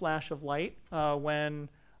initial flash of light when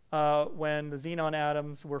the xenon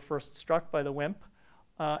atoms were first struck by the WIMP.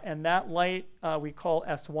 And that light we call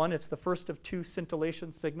S1. It's the first of 2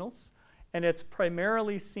 scintillation signals. And it's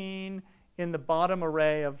primarily seen in the bottom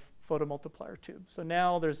array of photomultiplier tubes. So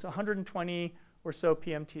now there's 120 or so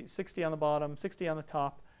PMTs, 60 on the bottom, 60 on the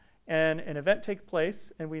top, and an event takes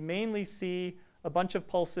place, and we mainly see a bunch of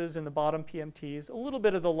pulses in the bottom PMTs. A little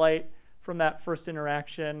bit of the light from that first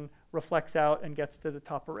interaction reflects out and gets to the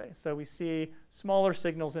top array. So we see smaller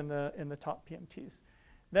signals in the top PMTs.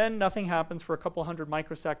 Then nothing happens for a couple hundred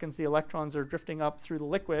microseconds. The electrons are drifting up through the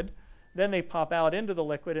liquid. Then they pop out into the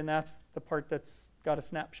liquid, and that's the part that's got a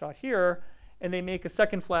snapshot here. And they make a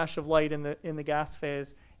second flash of light in the gas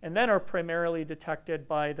phase, and then are primarily detected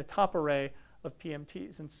by the top array of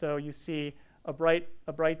PMTs. And so you see a bright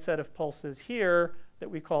set of pulses here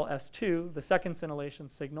that we call S2, the second scintillation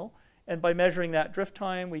signal. And by measuring that drift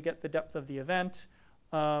time, we get the depth of the event.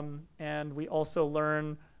 And we also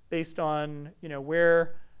learn, based on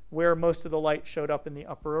where most of the light showed up in the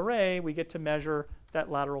upper array, we get to measure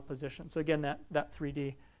that lateral position. So again, that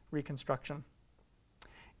 3D reconstruction.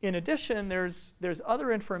 In addition, there's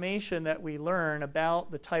other information that we learn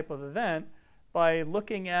about the type of event by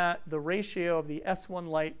looking at the ratio of the S1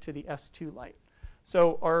 light to the S2 light.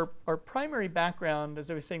 So our primary background, as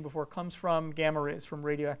I was saying before, comes from gamma rays, from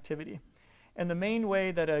radioactivity. And the main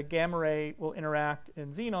way that a gamma ray will interact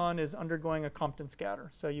in xenon is undergoing a Compton scatter.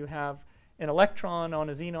 So you have an electron on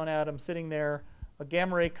a xenon atom sitting there. A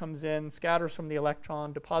gamma ray comes in, scatters from the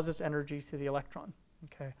electron, deposits energy to the electron.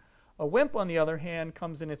 Okay. A WIMP, on the other hand,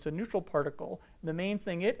 comes in. It's a neutral particle. The main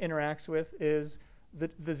thing it interacts with is the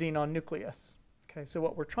xenon nucleus. Okay, so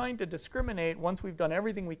what we're trying to discriminate, once we've done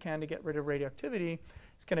everything we can to get rid of radioactivity,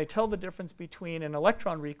 is can I tell the difference between an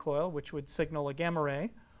electron recoil, which would signal a gamma ray,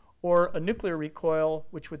 or a nuclear recoil,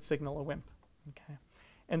 which would signal a WIMP. Okay.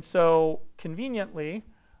 And so conveniently,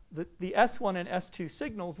 the S1 and S2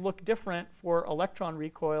 signals look different for electron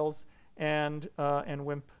recoils and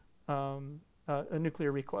WIMP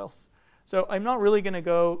nuclear recoils. So I'm not really going to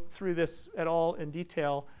go through this at all in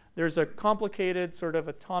detail. There's a complicated sort of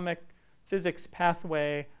atomic physics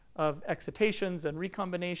pathway of excitations and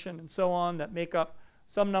recombination and so on that make up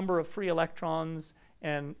some number of free electrons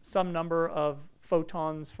and some number of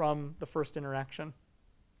photons from the first interaction.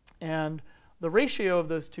 And the ratio of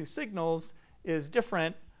those two signals is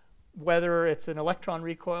different whether it's an electron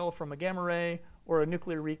recoil from a gamma ray or a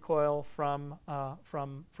nuclear recoil from a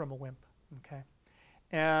WIMP. Okay.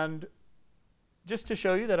 And just to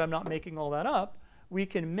show you that I'm not making all that up, we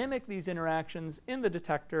can mimic these interactions in the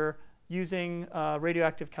detector using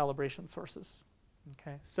radioactive calibration sources.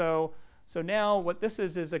 Okay. So now what this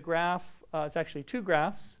is a graph. It's actually two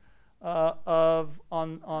graphs of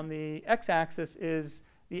on the x-axis is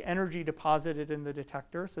the energy deposited in the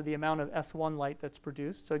detector, so the amount of S1 light that's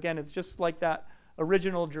produced. So again, it's just like that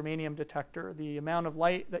original germanium detector. The amount of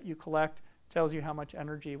light that you collect tells you how much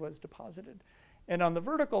energy was deposited. And on the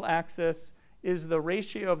vertical axis is the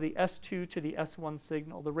ratio of the S2 to the S1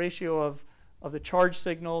 signal, the ratio of the charge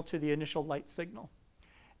signal to the initial light signal.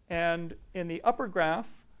 And in the upper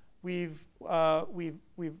graph, we've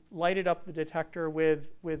lighted up the detector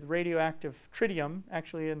with radioactive tritium,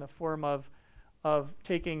 actually in the form of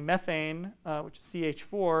taking methane, which is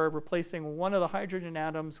CH4, replacing one of the hydrogen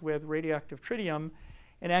atoms with radioactive tritium,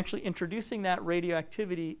 and actually introducing that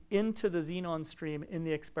radioactivity into the xenon stream in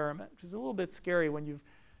the experiment, which is a little bit scary when you've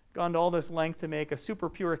gone to all this length to make a super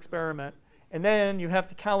pure experiment, and then you have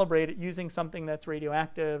to calibrate it using something that's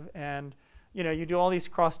radioactive, and you do all these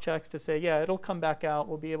cross checks to say, yeah, it'll come back out,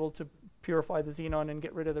 we'll be able to purify the xenon and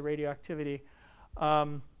get rid of the radioactivity,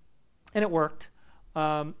 and it worked.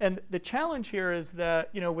 And the challenge here is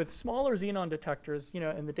that with smaller xenon detectors,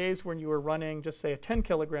 in the days when you were running just say a 10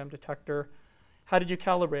 kilogram detector, how did you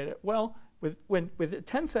calibrate it? Well, with a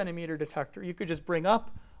 10 centimeter detector, you could just bring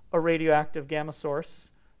up a radioactive gamma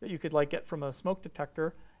source that you could get from a smoke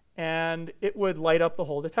detector, and it would light up the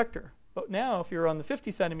whole detector. But now, if you're on the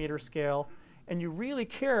 50 centimeter scale and you really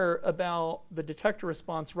care about the detector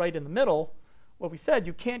response right in the middle, what we said,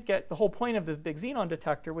 you can't get, the whole point of this big xenon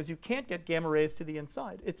detector was you can't get gamma rays to the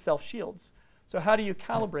inside. It self-shields. So how do you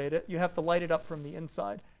calibrate it? You have to light it up from the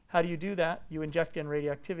inside. How do you do that? You inject in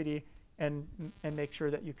radioactivity and make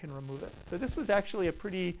sure that you can remove it. So this was actually a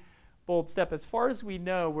pretty bold step. As far as we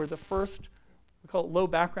know, we're the first, we call it low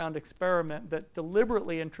background experiment, that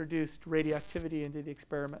deliberately introduced radioactivity into the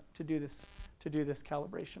experiment to do this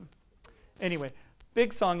calibration. Anyway,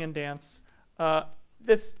 big song and dance.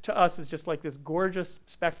 This, to us, is just like this gorgeous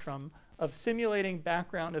spectrum of simulating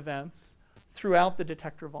background events throughout the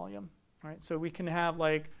detector volume. Right? So we can have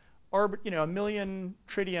a million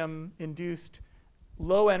tritium-induced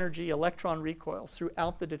low-energy electron recoils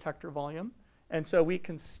throughout the detector volume. And so we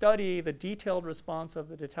can study the detailed response of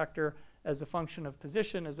the detector as a function of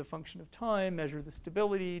position, as a function of time, measure the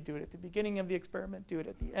stability, do it at the beginning of the experiment, do it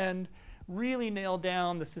at the end, really nail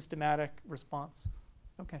down the systematic response.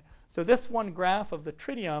 Okay, so this one graph of the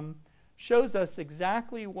tritium shows us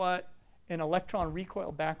exactly what an electron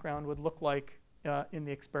recoil background would look like in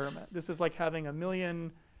the experiment. This is like having 1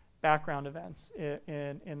 million background events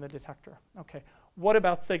in the detector. Okay, what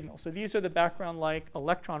about signal? So these are the background-like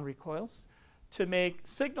electron recoils. To make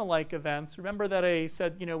signal-like events, remember that I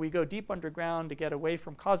said, you know, we go deep underground to get away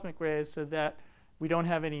from cosmic rays so that we don't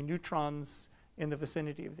have any neutrons in the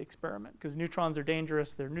vicinity of the experiment, because neutrons are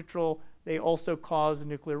dangerous, they're neutral, they also cause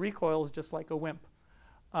nuclear recoils just like a WIMP.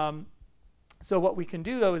 So what we can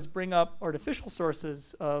do, though, is bring up artificial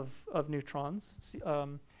sources of neutrons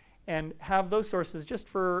and have those sources just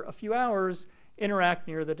for a few hours interact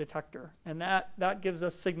near the detector. And that gives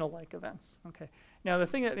us signal-like events. Okay. Now, the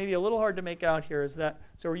thing that may be a little hard to make out here is that,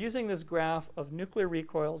 so we're using this graph of nuclear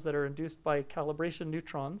recoils that are induced by calibration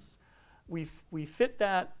neutrons. We fit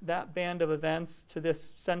that band of events to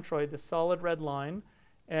this centroid, the solid red line,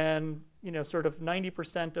 and you know, sort of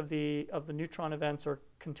 90% of the neutron events are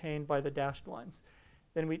contained by the dashed lines.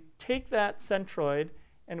 Then we take that centroid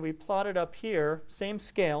and we plot it up here, same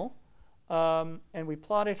scale, and we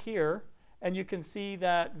plot it here, and you can see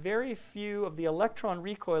that very few of the electron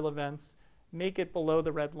recoil events make it below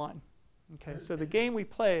the red line. Okay, so the game we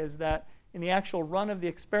play is that in the actual run of the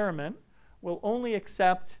experiment, we'll only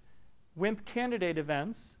accept WIMP candidate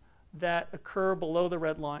events that occur below the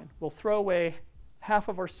red line. We'll throw away half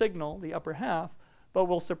of our signal, the upper half, but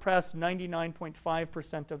we'll suppress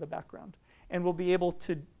 99.5% of the background. And we'll be able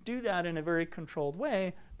to do that in a very controlled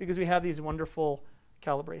way because we have these wonderful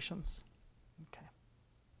calibrations. Okay.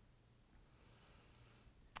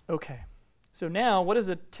 Okay. So now, what does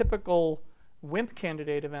a typical WIMP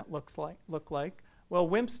candidate event look like? Well,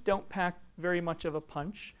 WIMPs don't pack very much of a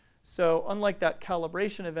punch. So unlike that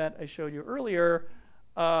calibration event I showed you earlier,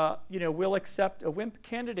 you know, we'll accept a WIMP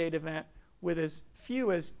candidate event with as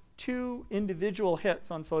few as 2 individual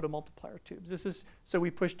hits on photomultiplier tubes. This is so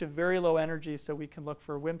we push to very low energy so we can look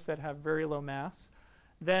for WIMPs that have very low mass.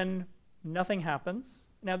 Then nothing happens.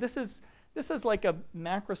 Now this is like a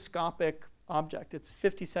macroscopic object. It's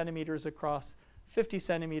 50 centimeters across, 50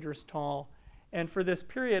 centimeters tall. And for this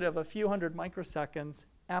period of a few hundred microseconds,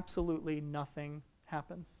 absolutely nothing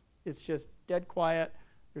happens. It's just dead quiet.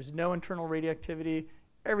 There's no internal radioactivity.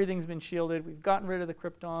 Everything's been shielded. We've gotten rid of the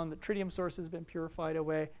krypton. The tritium source has been purified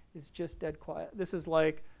away. It's just dead quiet. This is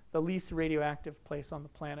like the least radioactive place on the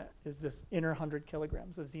planet is this inner 100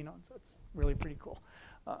 kilograms of xenon. So it's really pretty cool,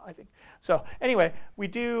 I think. So anyway, we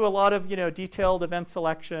do a lot of detailed event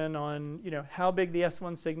selection on how big the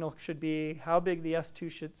S1 signal should be, how big the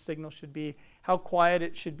S2 signal should be, how quiet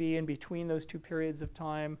it should be in between those 2 periods of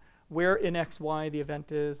time, where in XY the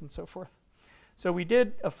event is, and so forth. So we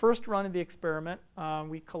did a first run of the experiment.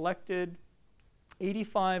 We collected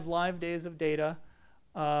 85 live days of data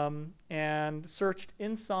and searched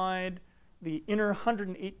inside the inner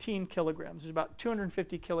 118 kilograms. There's about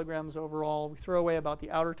 250 kilograms overall. We throw away about the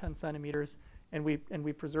outer 10 centimeters, and we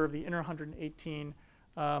preserve the inner 118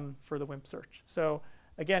 for the WIMP search. So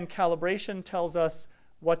again, calibration tells us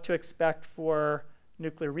what to expect for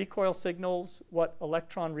nuclear recoil signals, what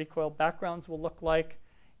electron recoil backgrounds will look like.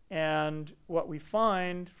 And what we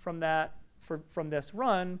find from that, from this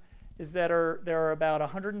run, is that there are about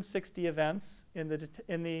 160 events in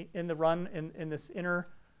the run in this inner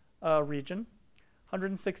region,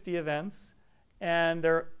 160 events, and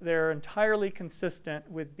they're entirely consistent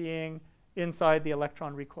with being inside the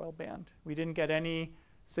electron recoil band. We didn't get any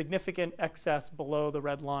significant excess below the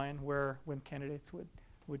red line where WIMP candidates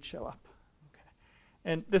would show up. Okay.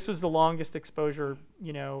 And this was the longest exposure,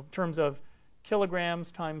 in terms of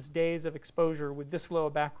kilograms times days of exposure with this low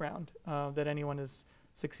a background that anyone has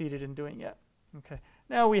succeeded in doing yet. Okay.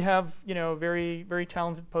 Now we have very, very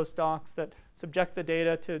talented postdocs that subject the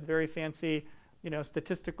data to very fancy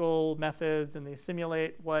statistical methods, and they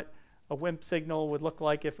simulate what a WIMP signal would look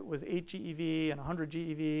like if it was 8 GeV and 100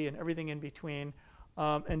 GeV and everything in between,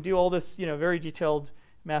 and do all this very detailed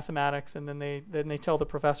mathematics, and then they tell the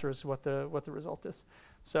professors what the result is.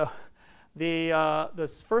 So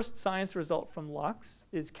this first science result from LUX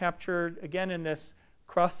is captured again in this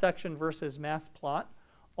cross-section versus mass plot.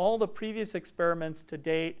 All the previous experiments to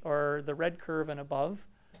date are the red curve and above,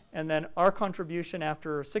 and then our contribution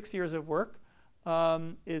after 6 years of work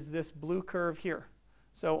is this blue curve here.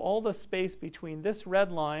 So all the space between this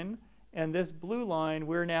red line and this blue line,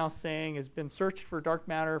 we're now saying has been searched for dark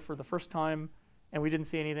matter for the first time, and we didn't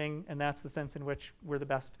see anything, and that's the sense in which we're the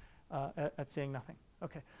best at seeing nothing.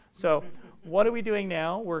 Okay, so what are we doing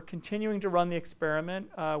now? We're continuing to run the experiment.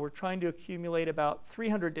 We're trying to accumulate about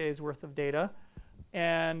 300 days worth of data.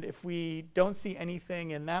 And if we don't see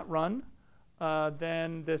anything in that run,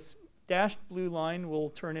 then this dashed blue line will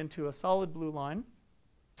turn into a solid blue line.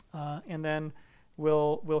 And then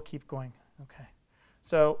we'll keep going. Okay.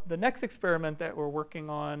 So the next experiment that we're working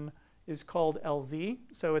on is called LZ.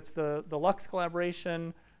 So it's the LUX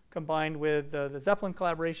collaboration combined with the Zeppelin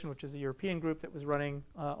collaboration, which is a European group that was running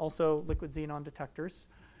also liquid xenon detectors.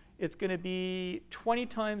 It's going to be 20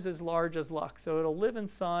 times as large as LUX. So it'll live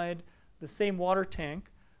inside the same water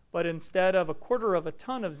tank, but instead of 1/4 of a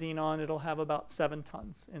ton of xenon, it'll have about 7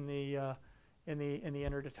 tons in the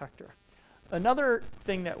inner detector. Another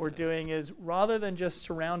thing that we're doing is, rather than just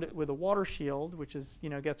surround it with a water shield, which is,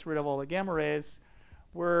 gets rid of all the gamma rays,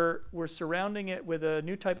 we're surrounding it with a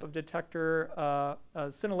new type of detector,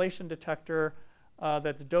 a scintillation detector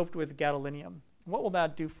that's doped with gadolinium. What will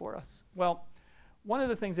that do for us? Well, one of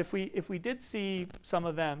the things, if we did see some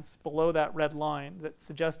events below that red line that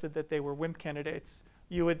suggested that they were WIMP candidates,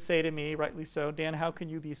 you would say to me, rightly so, Dan, how can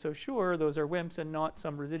you be so sure those are WIMPs and not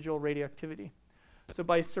some residual radioactivity? So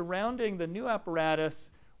by surrounding the new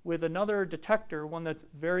apparatus with another detector, one that's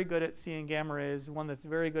very good at seeing gamma rays, one that's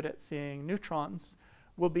very good at seeing neutrons,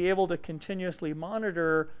 we'll be able to continuously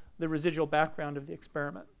monitor the residual background of the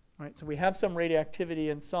experiment. Right? So we have some radioactivity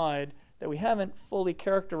inside that we haven't fully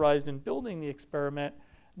characterized in building the experiment.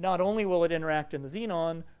 Not only will it interact in the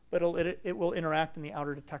xenon, but it will interact in the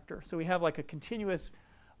outer detector. So we have like a continuous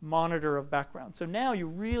monitor of background. So now you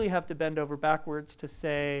really have to bend over backwards to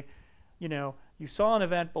say, you saw an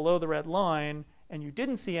event below the red line and you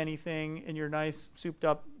didn't see anything in your nice souped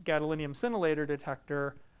up gadolinium scintillator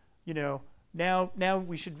detector, now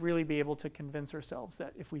we should really be able to convince ourselves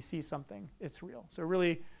that if we see something, it's real. So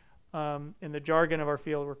really, in the jargon of our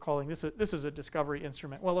field, we're calling this is a discovery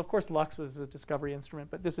instrument. Well, of course, LUX was a discovery instrument,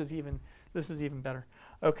 but this is even better.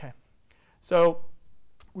 Okay, so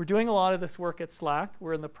we're doing a lot of this work at SLAC.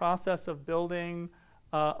 We're in the process of building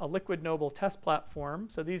a liquid noble test platform.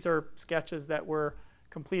 So these are sketches that were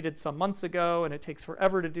completed some months ago, and it takes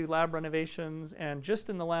forever to do lab renovations. And just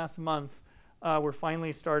in the last month, we're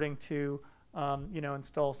finally starting to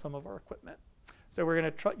install some of our equipment. So we're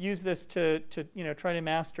going to use this to try to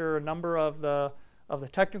master a number of the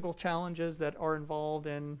technical challenges that are involved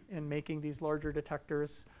in making these larger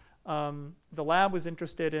detectors. The lab was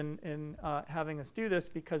interested in having us do this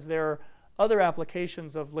because there are other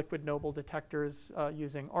applications of liquid noble detectors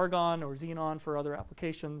using argon or xenon for other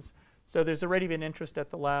applications. So there's already been interest at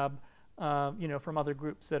the lab, from other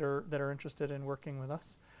groups that are interested in working with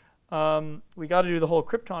us. We got to do the whole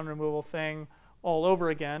krypton removal thing all over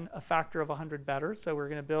again, a factor of 100 better. So we're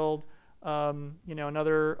going to build,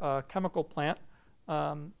 another chemical plant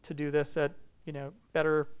to do this at,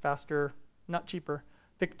 better, faster, not cheaper.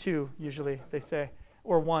 Pick 2, usually they say,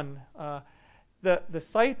 or 1. The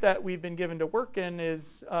site that we've been given to work in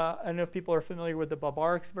is, I don't know if people are familiar with the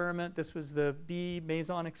Babar experiment. This was the B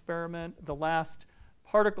meson experiment, the last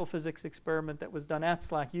particle physics experiment that was done at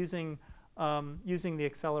SLAC using the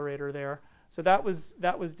accelerator there. So that was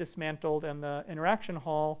dismantled, and the interaction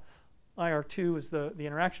hall, IR2 was the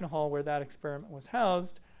interaction hall where that experiment was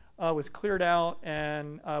housed, was cleared out,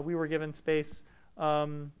 and we were given space,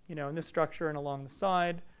 in this structure and along the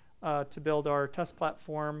side to build our test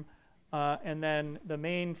platform. And then the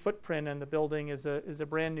main footprint in the building is a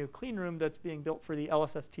brand new clean room that's being built for the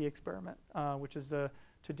LSST experiment, which is to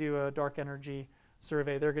do a dark energy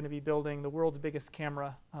survey. They're going to be building the world's biggest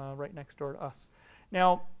camera right next door to us.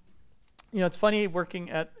 Now, it's funny working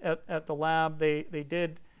at the lab. They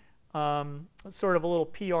did sort of a little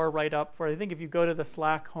PR write-up for. I think if you go to the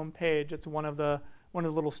SLAC homepage, it's one of the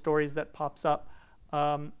little stories that pops up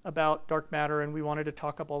about dark matter, and we wanted to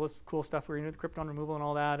talk up all this cool stuff. We're going to do the krypton removal and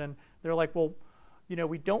all that, and they're like, well,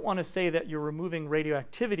 we don't want to say that you're removing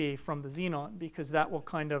radioactivity from the xenon because that will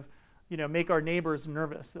kind of, make our neighbors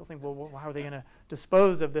nervous. They'll think, well, how are they going to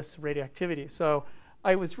dispose of this radioactivity? So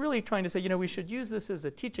I was really trying to say, we should use this as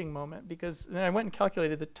a teaching moment, because then I went and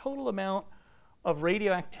calculated the total amount of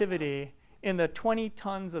radioactivity in the 20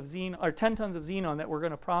 tons of xenon, or 10 tons of xenon that we're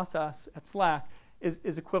going to process at SLAC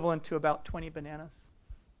is equivalent to about 20 bananas.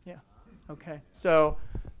 Yeah, okay. So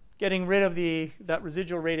getting rid of that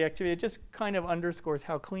residual radioactivity, it just kind of underscores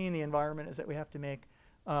how clean the environment is that we have to make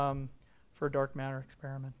for a dark matter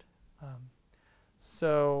experiment.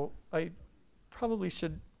 So I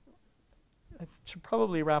should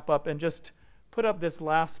probably wrap up and just put up this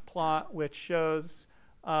last plot, which shows,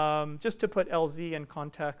 just to put LZ in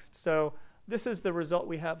context. So this is the result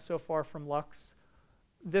we have so far from LUX.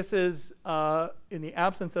 this is, in the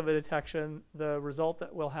absence of a detection, the result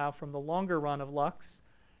that we'll have from the longer run of LUX.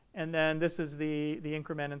 And then this is the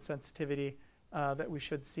increment in sensitivity that we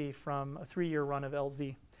should see from a 3-year run of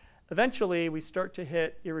LZ. Eventually, we start to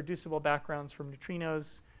hit irreducible backgrounds from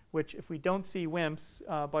neutrinos, which if we don't see WIMPs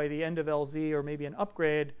by the end of LZ or maybe an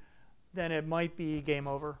upgrade, then it might be game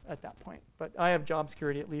over at that point. But I have job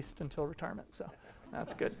security at least until retirement, so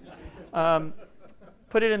that's good.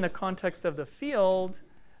 Put it in the context of the field.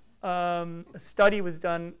 A study was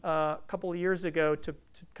done a couple of years ago to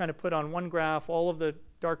kind of put on one graph all of the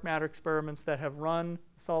dark matter experiments that have run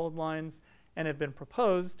solid lines and have been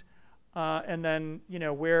proposed, and then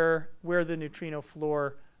where the neutrino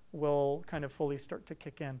floor will kind of fully start to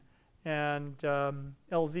kick in. And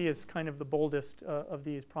LZ is kind of the boldest of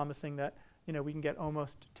these, promising that we can get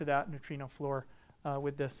almost to that neutrino floor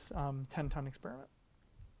with this 10-ton experiment.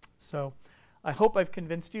 So I hope I've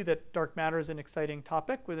convinced you that dark matter is an exciting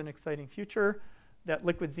topic with an exciting future, that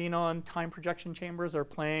liquid xenon time projection chambers are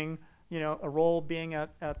playing a role being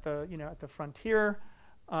at the frontier.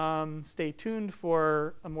 Stay tuned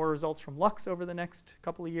for more results from LUX over the next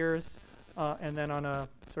couple of years. And then on a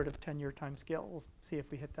sort of 10-year time scale, we'll see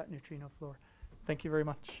if we hit that neutrino floor. Thank you very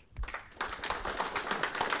much.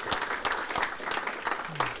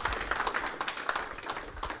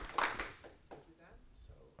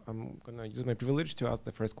 I'm going to use my privilege to ask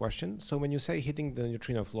the first question. So when you say hitting the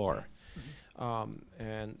neutrino floor,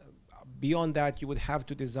 and beyond that, you would have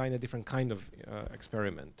to design a different kind of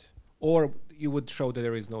experiment, or you would show that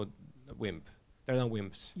there is no WIMP. There are no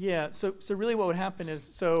WIMPs. Yeah, so really what would happen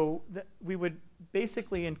is, we would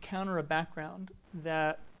basically encounter a background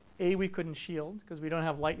that A, we couldn't shield because we don't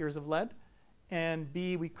have light years of lead, and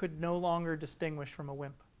B, we could no longer distinguish from a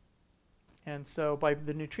WIMP. And so by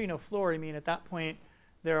the neutrino floor, I mean at that point,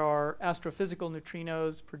 there are astrophysical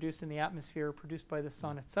neutrinos produced in the atmosphere, produced by the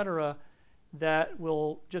sun, et cetera, that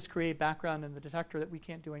will just create background in the detector that we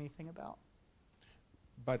can't do anything about.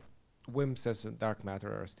 But WIMPs as a dark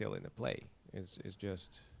matter are still in the play. It's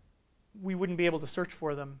just... We wouldn't be able to search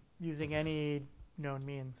for them using any known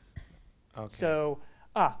means. Okay. So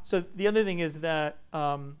the other thing is that,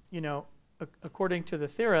 according to the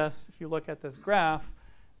theorists, if you look at this graph,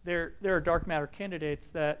 there are dark matter candidates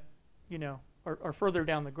that, are further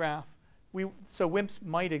down the graph. So WIMPs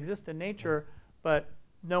might exist in nature, but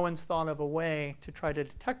no one's thought of a way to try to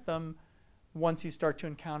detect them once you start to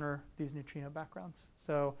encounter these neutrino backgrounds.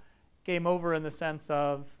 So game over in the sense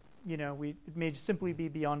of, it may simply be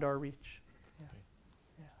beyond our reach.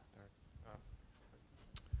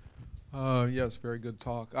 Yeah. Yes, very good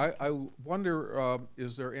talk. I wonder,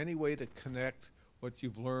 is there any way to connect what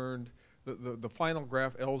you've learned, the final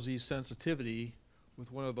graph LZ sensitivity,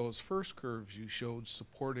 with one of those first curves you showed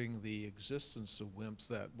supporting the existence of WIMPs,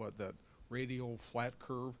 that radial flat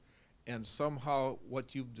curve, and somehow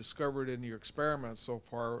what you've discovered in your experiments so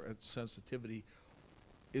far at sensitivity,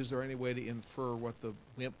 is there any way to infer what the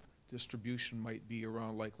WIMP distribution might be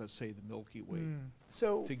around, like, let's say, the Milky Way,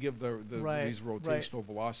 so to give these rotational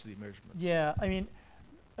velocity measurements? Yeah, I mean,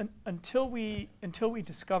 until we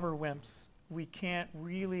discover WIMPs, we can't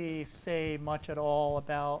really say much at all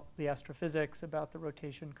about the astrophysics, about the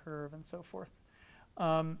rotation curve, and so forth.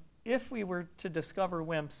 If we were to discover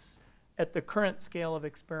WIMPs at the current scale of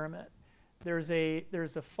experiment, there's a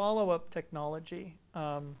follow-up technology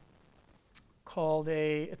called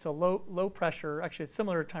it's a low pressure. Actually, it's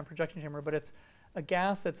similar to time projection chamber, but it's a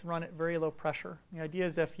gas that's run at very low pressure. The idea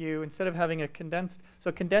is if you, instead of having a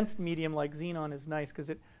condensed medium like xenon is nice because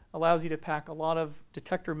it allows you to pack a lot of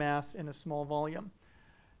detector mass in a small volume.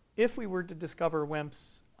 If we were to discover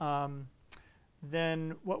WIMPs,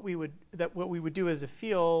 then what we would do as a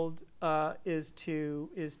field is to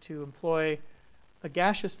employ a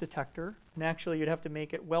gaseous detector, and actually you'd have to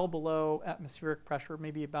make it well below atmospheric pressure,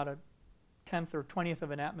 maybe about a 10th or 20th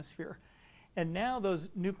of an atmosphere. And now those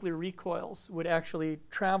nuclear recoils would actually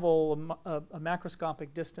travel a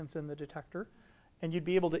macroscopic distance in the detector, and you'd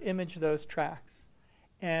be able to image those tracks.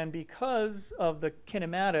 And because of the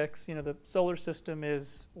kinematics, the solar system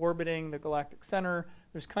is orbiting the galactic center,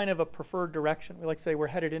 there's kind of a preferred direction. We like to say we're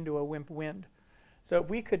headed into a WIMP wind. So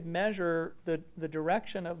if we could measure the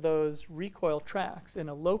direction of those recoil tracks in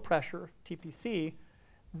a low pressure TPC,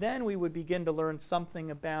 then we would begin to learn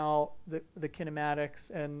something about the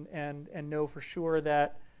kinematics and know for sure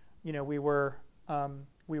that we were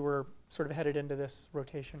sort of headed into this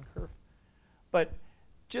rotation curve. But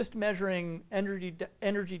just measuring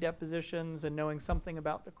energy depositions and knowing something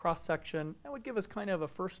about the cross section, that would give us kind of a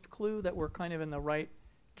first clue that we're kind of in the right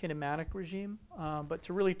kinematic regime. But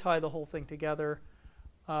to really tie the whole thing together,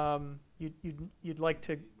 you'd like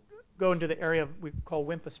to go into the area we call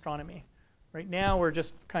WIMP astronomy. Right now, we're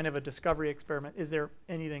just kind of a discovery experiment. Is there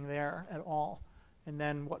anything there at all? And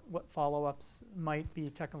then what follow-ups might be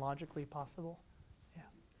technologically possible?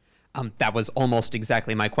 Yeah. That was almost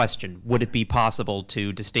exactly my question. Would it be possible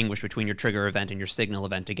to distinguish between your trigger event and your signal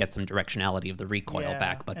event to get some directionality of the recoil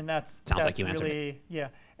back? But and that's sounds like you answered really, it. Yeah,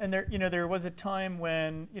 and there was a time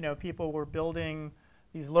when people were building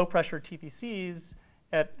these low-pressure TPCs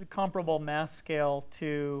at the comparable mass scale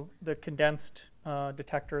to the condensed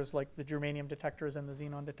detectors, like the germanium detectors and the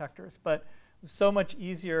xenon detectors, but so much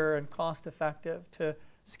easier and cost-effective to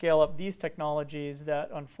scale up these technologies that,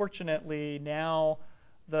 unfortunately, now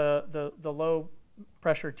the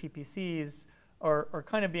low-pressure TPCs are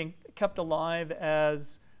kind of being kept alive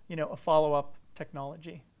as a follow-up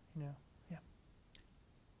technology.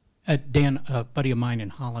 Dan, a buddy of mine in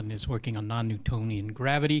Holland, is working on non-Newtonian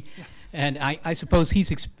gravity, Yes. and I suppose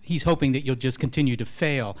he's hoping that you'll just continue to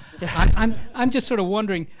fail. I'm just sort of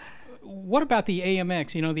wondering, what about the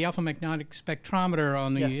AMX? The Alpha Magnetic Spectrometer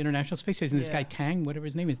on the International Space Station. This guy Tang, whatever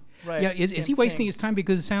his name is. Right. Yeah, is he wasting his time?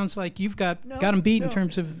 Because it sounds like you've got him beat in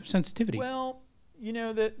terms of sensitivity. Well,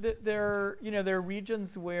 there are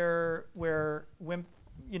regions where WIMP,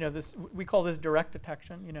 we call this direct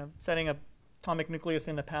detection. Setting a atomic nucleus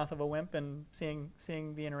in the path of a WIMP and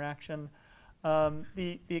seeing the interaction.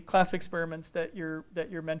 The class of experiments that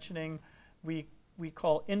you're mentioning, we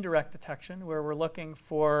call indirect detection, where we're looking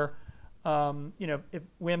for if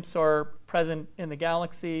WIMPs are present in the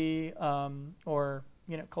galaxy or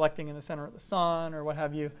collecting in the center of the sun or what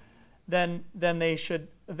have you, then they should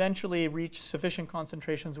eventually reach sufficient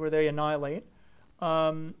concentrations where they annihilate,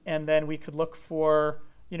 and then we could look for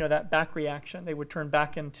that back reaction. They would turn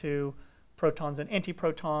back into protons and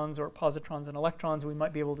antiprotons, or positrons and electrons. We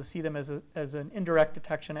might be able to see them as an indirect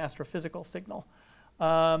detection astrophysical signal.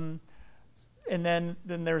 And then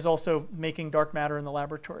there's also making dark matter in the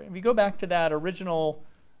laboratory. If we go back to that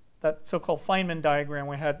so-called Feynman diagram,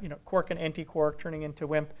 we had quark and antiquark turning into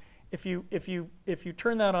WIMP. If you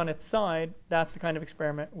turn that on its side, that's the kind of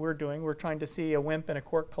experiment we're doing. We're trying to see a WIMP and a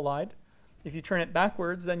quark collide. If you turn it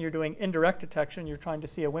backwards, then you're doing indirect detection. You're trying to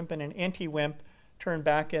see a WIMP and an anti-WIMP turn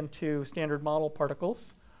back into standard model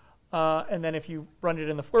particles. And then if you run it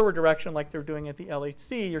in the forward direction, like they're doing at the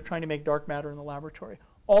LHC, you're trying to make dark matter in the laboratory.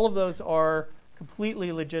 All of those are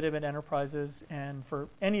completely legitimate enterprises, and for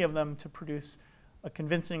any of them to produce a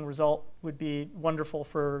convincing result would be wonderful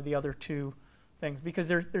for the other two things, because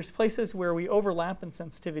there's places where we overlap in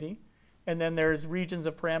sensitivity, and then there's regions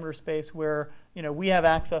of parameter space where we have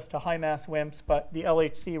access to high mass WIMPs, but the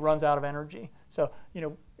LHC runs out of energy. So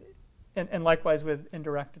and likewise with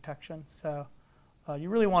indirect detection. So you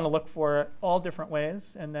really want to look for it all different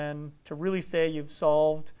ways, and then to really say you've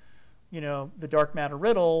solved the dark matter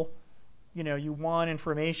riddle, you want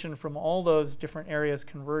information from all those different areas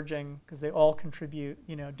converging, because they all contribute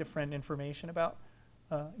different information about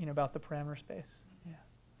about the parameter space. Yeah.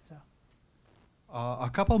 So a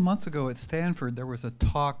couple of months ago at Stanford, there was a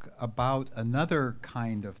talk about another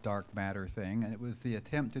kind of dark matter thing, and it was the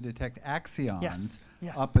attempt to detect axions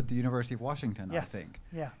up at the University of Washington, I think.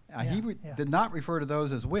 Yeah. He did not refer to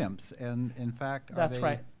those as WIMPs, and in fact, are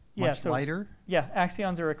they much lighter? Yeah,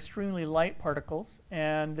 axions are extremely light particles,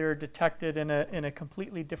 and they're detected in a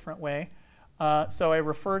completely different way. So I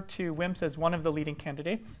referred to WIMPs as one of the leading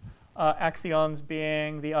candidates, axions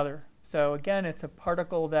being the other. So again, it's a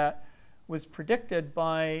particle that was predicted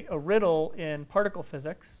by a riddle in particle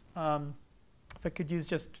physics. If I could use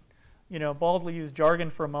just, baldly use jargon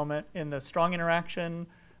for a moment, in the strong interaction,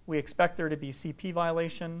 we expect there to be CP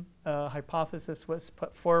violation. Hypothesis was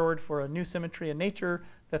put forward for a new symmetry in nature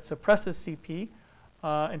that suppresses CP.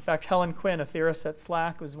 In fact, Helen Quinn, a theorist at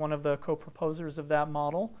SLAC, was one of the co-proposers of that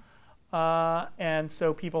model. And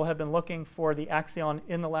so people have been looking for the axion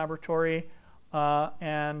in the laboratory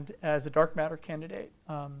and as a dark matter candidate.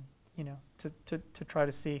 To try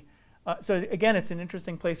to see. So again, it's an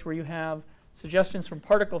interesting place where you have suggestions from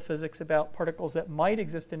particle physics about particles that might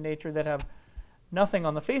exist in nature that have nothing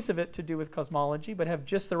on the face of it to do with cosmology, but have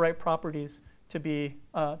just the right properties to be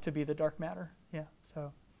the dark matter. Yeah.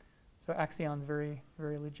 So axion's very,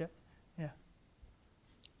 very legit. Yeah.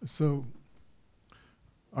 So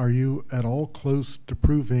are you at all close to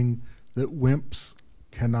proving that WIMPs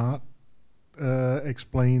cannot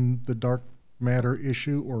explain the dark matter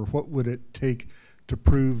issue, or what would it take to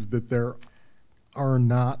prove that there are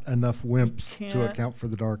not enough WIMPs to account for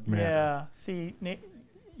the dark matter? Yeah. See.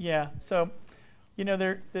 Yeah. So,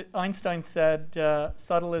 Einstein said,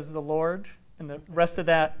 "Subtle is the Lord," and the rest of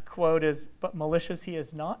that quote is, "But malicious he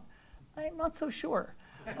is not." I'm not so sure.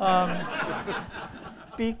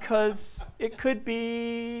 Because it could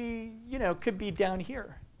be, could be down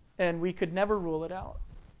here, and we could never rule it out.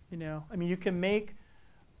 I mean, you can make,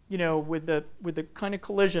 with the kind of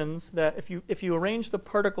collisions that if you arrange the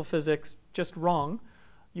particle physics just wrong,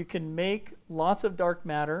 you can make lots of dark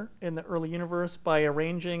matter in the early universe by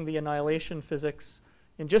arranging the annihilation physics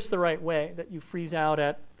in just the right way, that you freeze out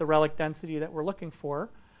at the relic density that we're looking for,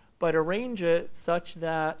 but arrange it such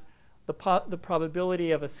that the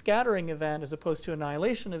probability of a scattering event as opposed to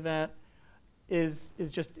annihilation event is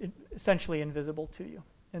just essentially invisible to you.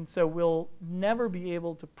 And so we'll never be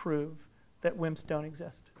able to prove that WIMPs don't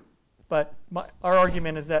exist. But our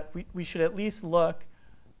argument is that we should at least look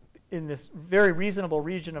in this very reasonable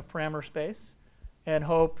region of parameter space and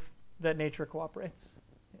hope that nature cooperates.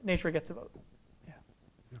 Nature gets a vote.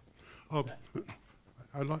 Yeah.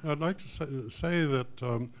 I'd like to say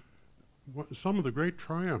that some of the great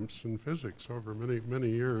triumphs in physics over many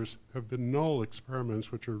years have been null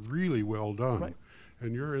experiments which are really well done. Right.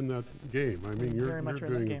 And you're in that game. I mean, you're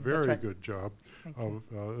doing a very good job of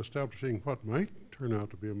establishing what might turn out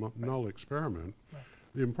to be a null experiment. Right.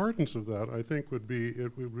 The importance of that, I think, would be a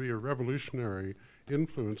revolutionary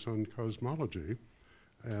influence on cosmology,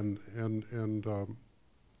 and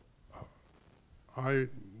I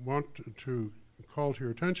want to call to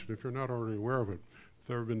your attention, if you're not already aware of it,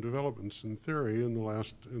 there have been developments in theory in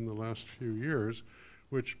the last few years,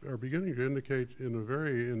 which are beginning to indicate in a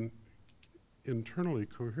very internally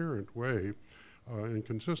coherent way and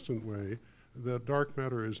consistent way that dark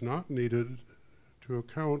matter is not needed to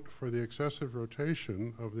account for the excessive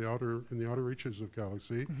rotation of the outer reaches of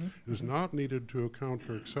galaxy. It is not needed to account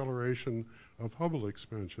for acceleration of Hubble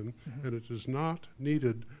expansion, and it is not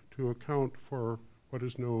needed to account for what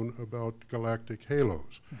is known about galactic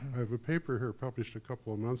halos. I have a paper here published a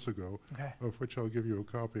couple of months ago, of which I'll give you a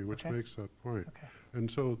copy, which makes that point. And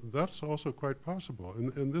so that's also quite possible.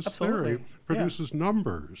 And this theory produces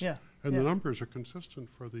numbers, and the numbers are consistent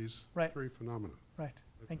for these three phenomena. Right.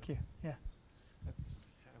 Thank you. Yeah.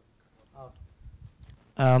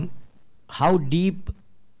 How deep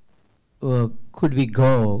could we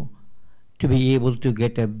go to be able to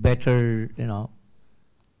get a better,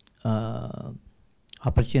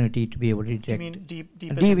 opportunity to be able to detect? You mean deep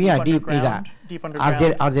underground? Deep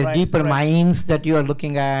underground. Are there deeper mines that you are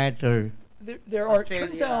looking at, or? There are.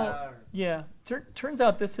 Turns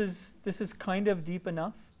out this is kind of deep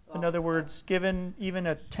enough. In other words, given even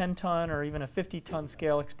a 10-ton or even a 50-ton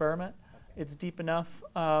scale experiment, it's deep enough.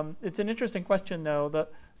 It's an interesting question, though.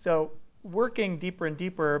 So working deeper and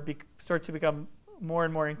deeper starts to become more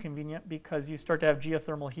and more inconvenient because you start to have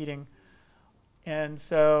geothermal heating. And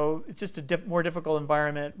so it's just a more difficult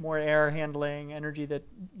environment, more air handling, energy that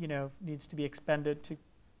needs to be expended to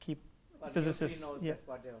keep physicists. That's what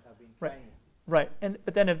they have been trying. Right,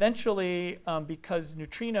 but then eventually, because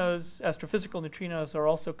neutrinos, astrophysical neutrinos, are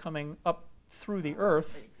also coming up through the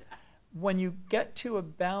Earth, when you get to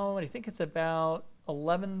I think it's about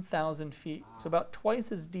 11,000 feet, so about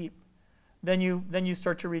twice as deep, then you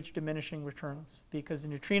start to reach diminishing returns because the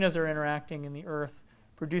neutrinos are interacting in the Earth,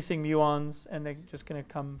 producing muons, and they're just going to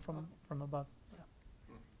come from above. So,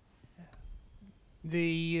 yeah.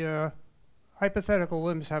 The hypothetical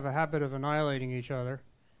WIMPs have a habit of annihilating each other,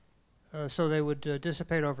 so they would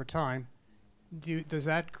dissipate over time. Does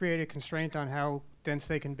that create a constraint on how dense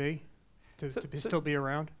they can be to still be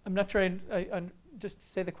around? I'm not sure.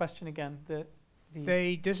 Just say the question again.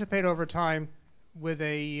 They dissipate over time with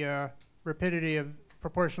a rapidity of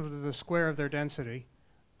proportional to the square of their density.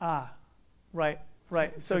 Ah, right.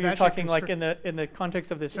 Right. So you're talking like in the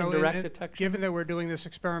context of this indirect detection. Given that we're doing this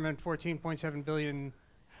experiment 14.7 billion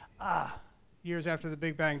years after the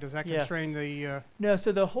Big Bang, does that constrain the? No.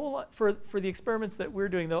 So the whole for the experiments that we're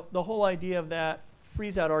doing, the whole idea of that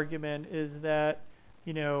freeze-out argument is that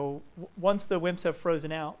once the WIMPs have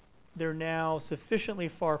frozen out, they're now sufficiently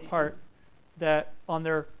far apart that on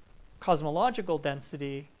their cosmological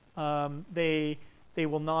density, they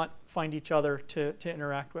will not find each other to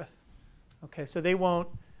interact with. Okay, so they won't.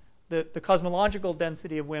 The cosmological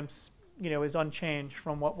density of WIMPs, is unchanged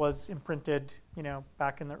from what was imprinted,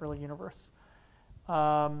 back in the early universe.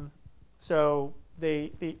 So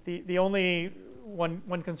the only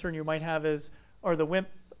one concern you might have is, are the WIMP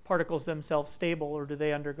particles themselves stable, or do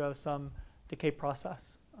they undergo some decay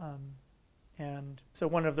process? And so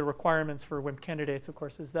one of the requirements for WIMP candidates, of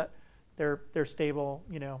course, is that they're stable,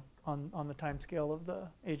 on the time scale of the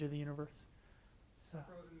age of the universe. So.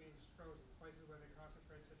 Frozen means frozen. Places where they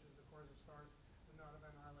concentrate, such as the cores of stars, would not have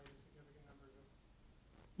annihilated significant numbers of.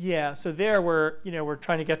 Yeah. So there we're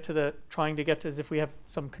trying to get to as if we have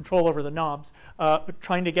some control over the knobs, but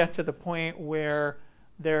trying to get to the point where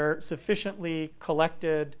they're sufficiently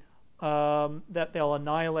collected that they'll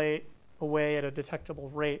annihilate away at a detectable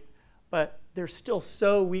rate. But they're still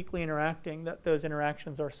so weakly interacting that those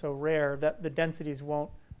interactions are so rare that the densities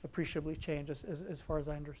won't appreciably change as far as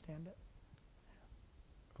I understand it.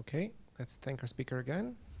 Okay, let's thank our speaker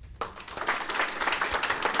again.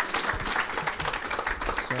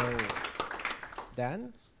 So,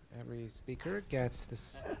 Dan, every speaker gets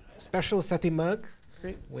this special SETI mug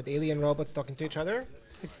with alien robots talking to each other.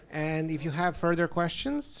 And if you have further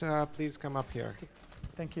questions, please come up here.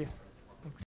 Thank you.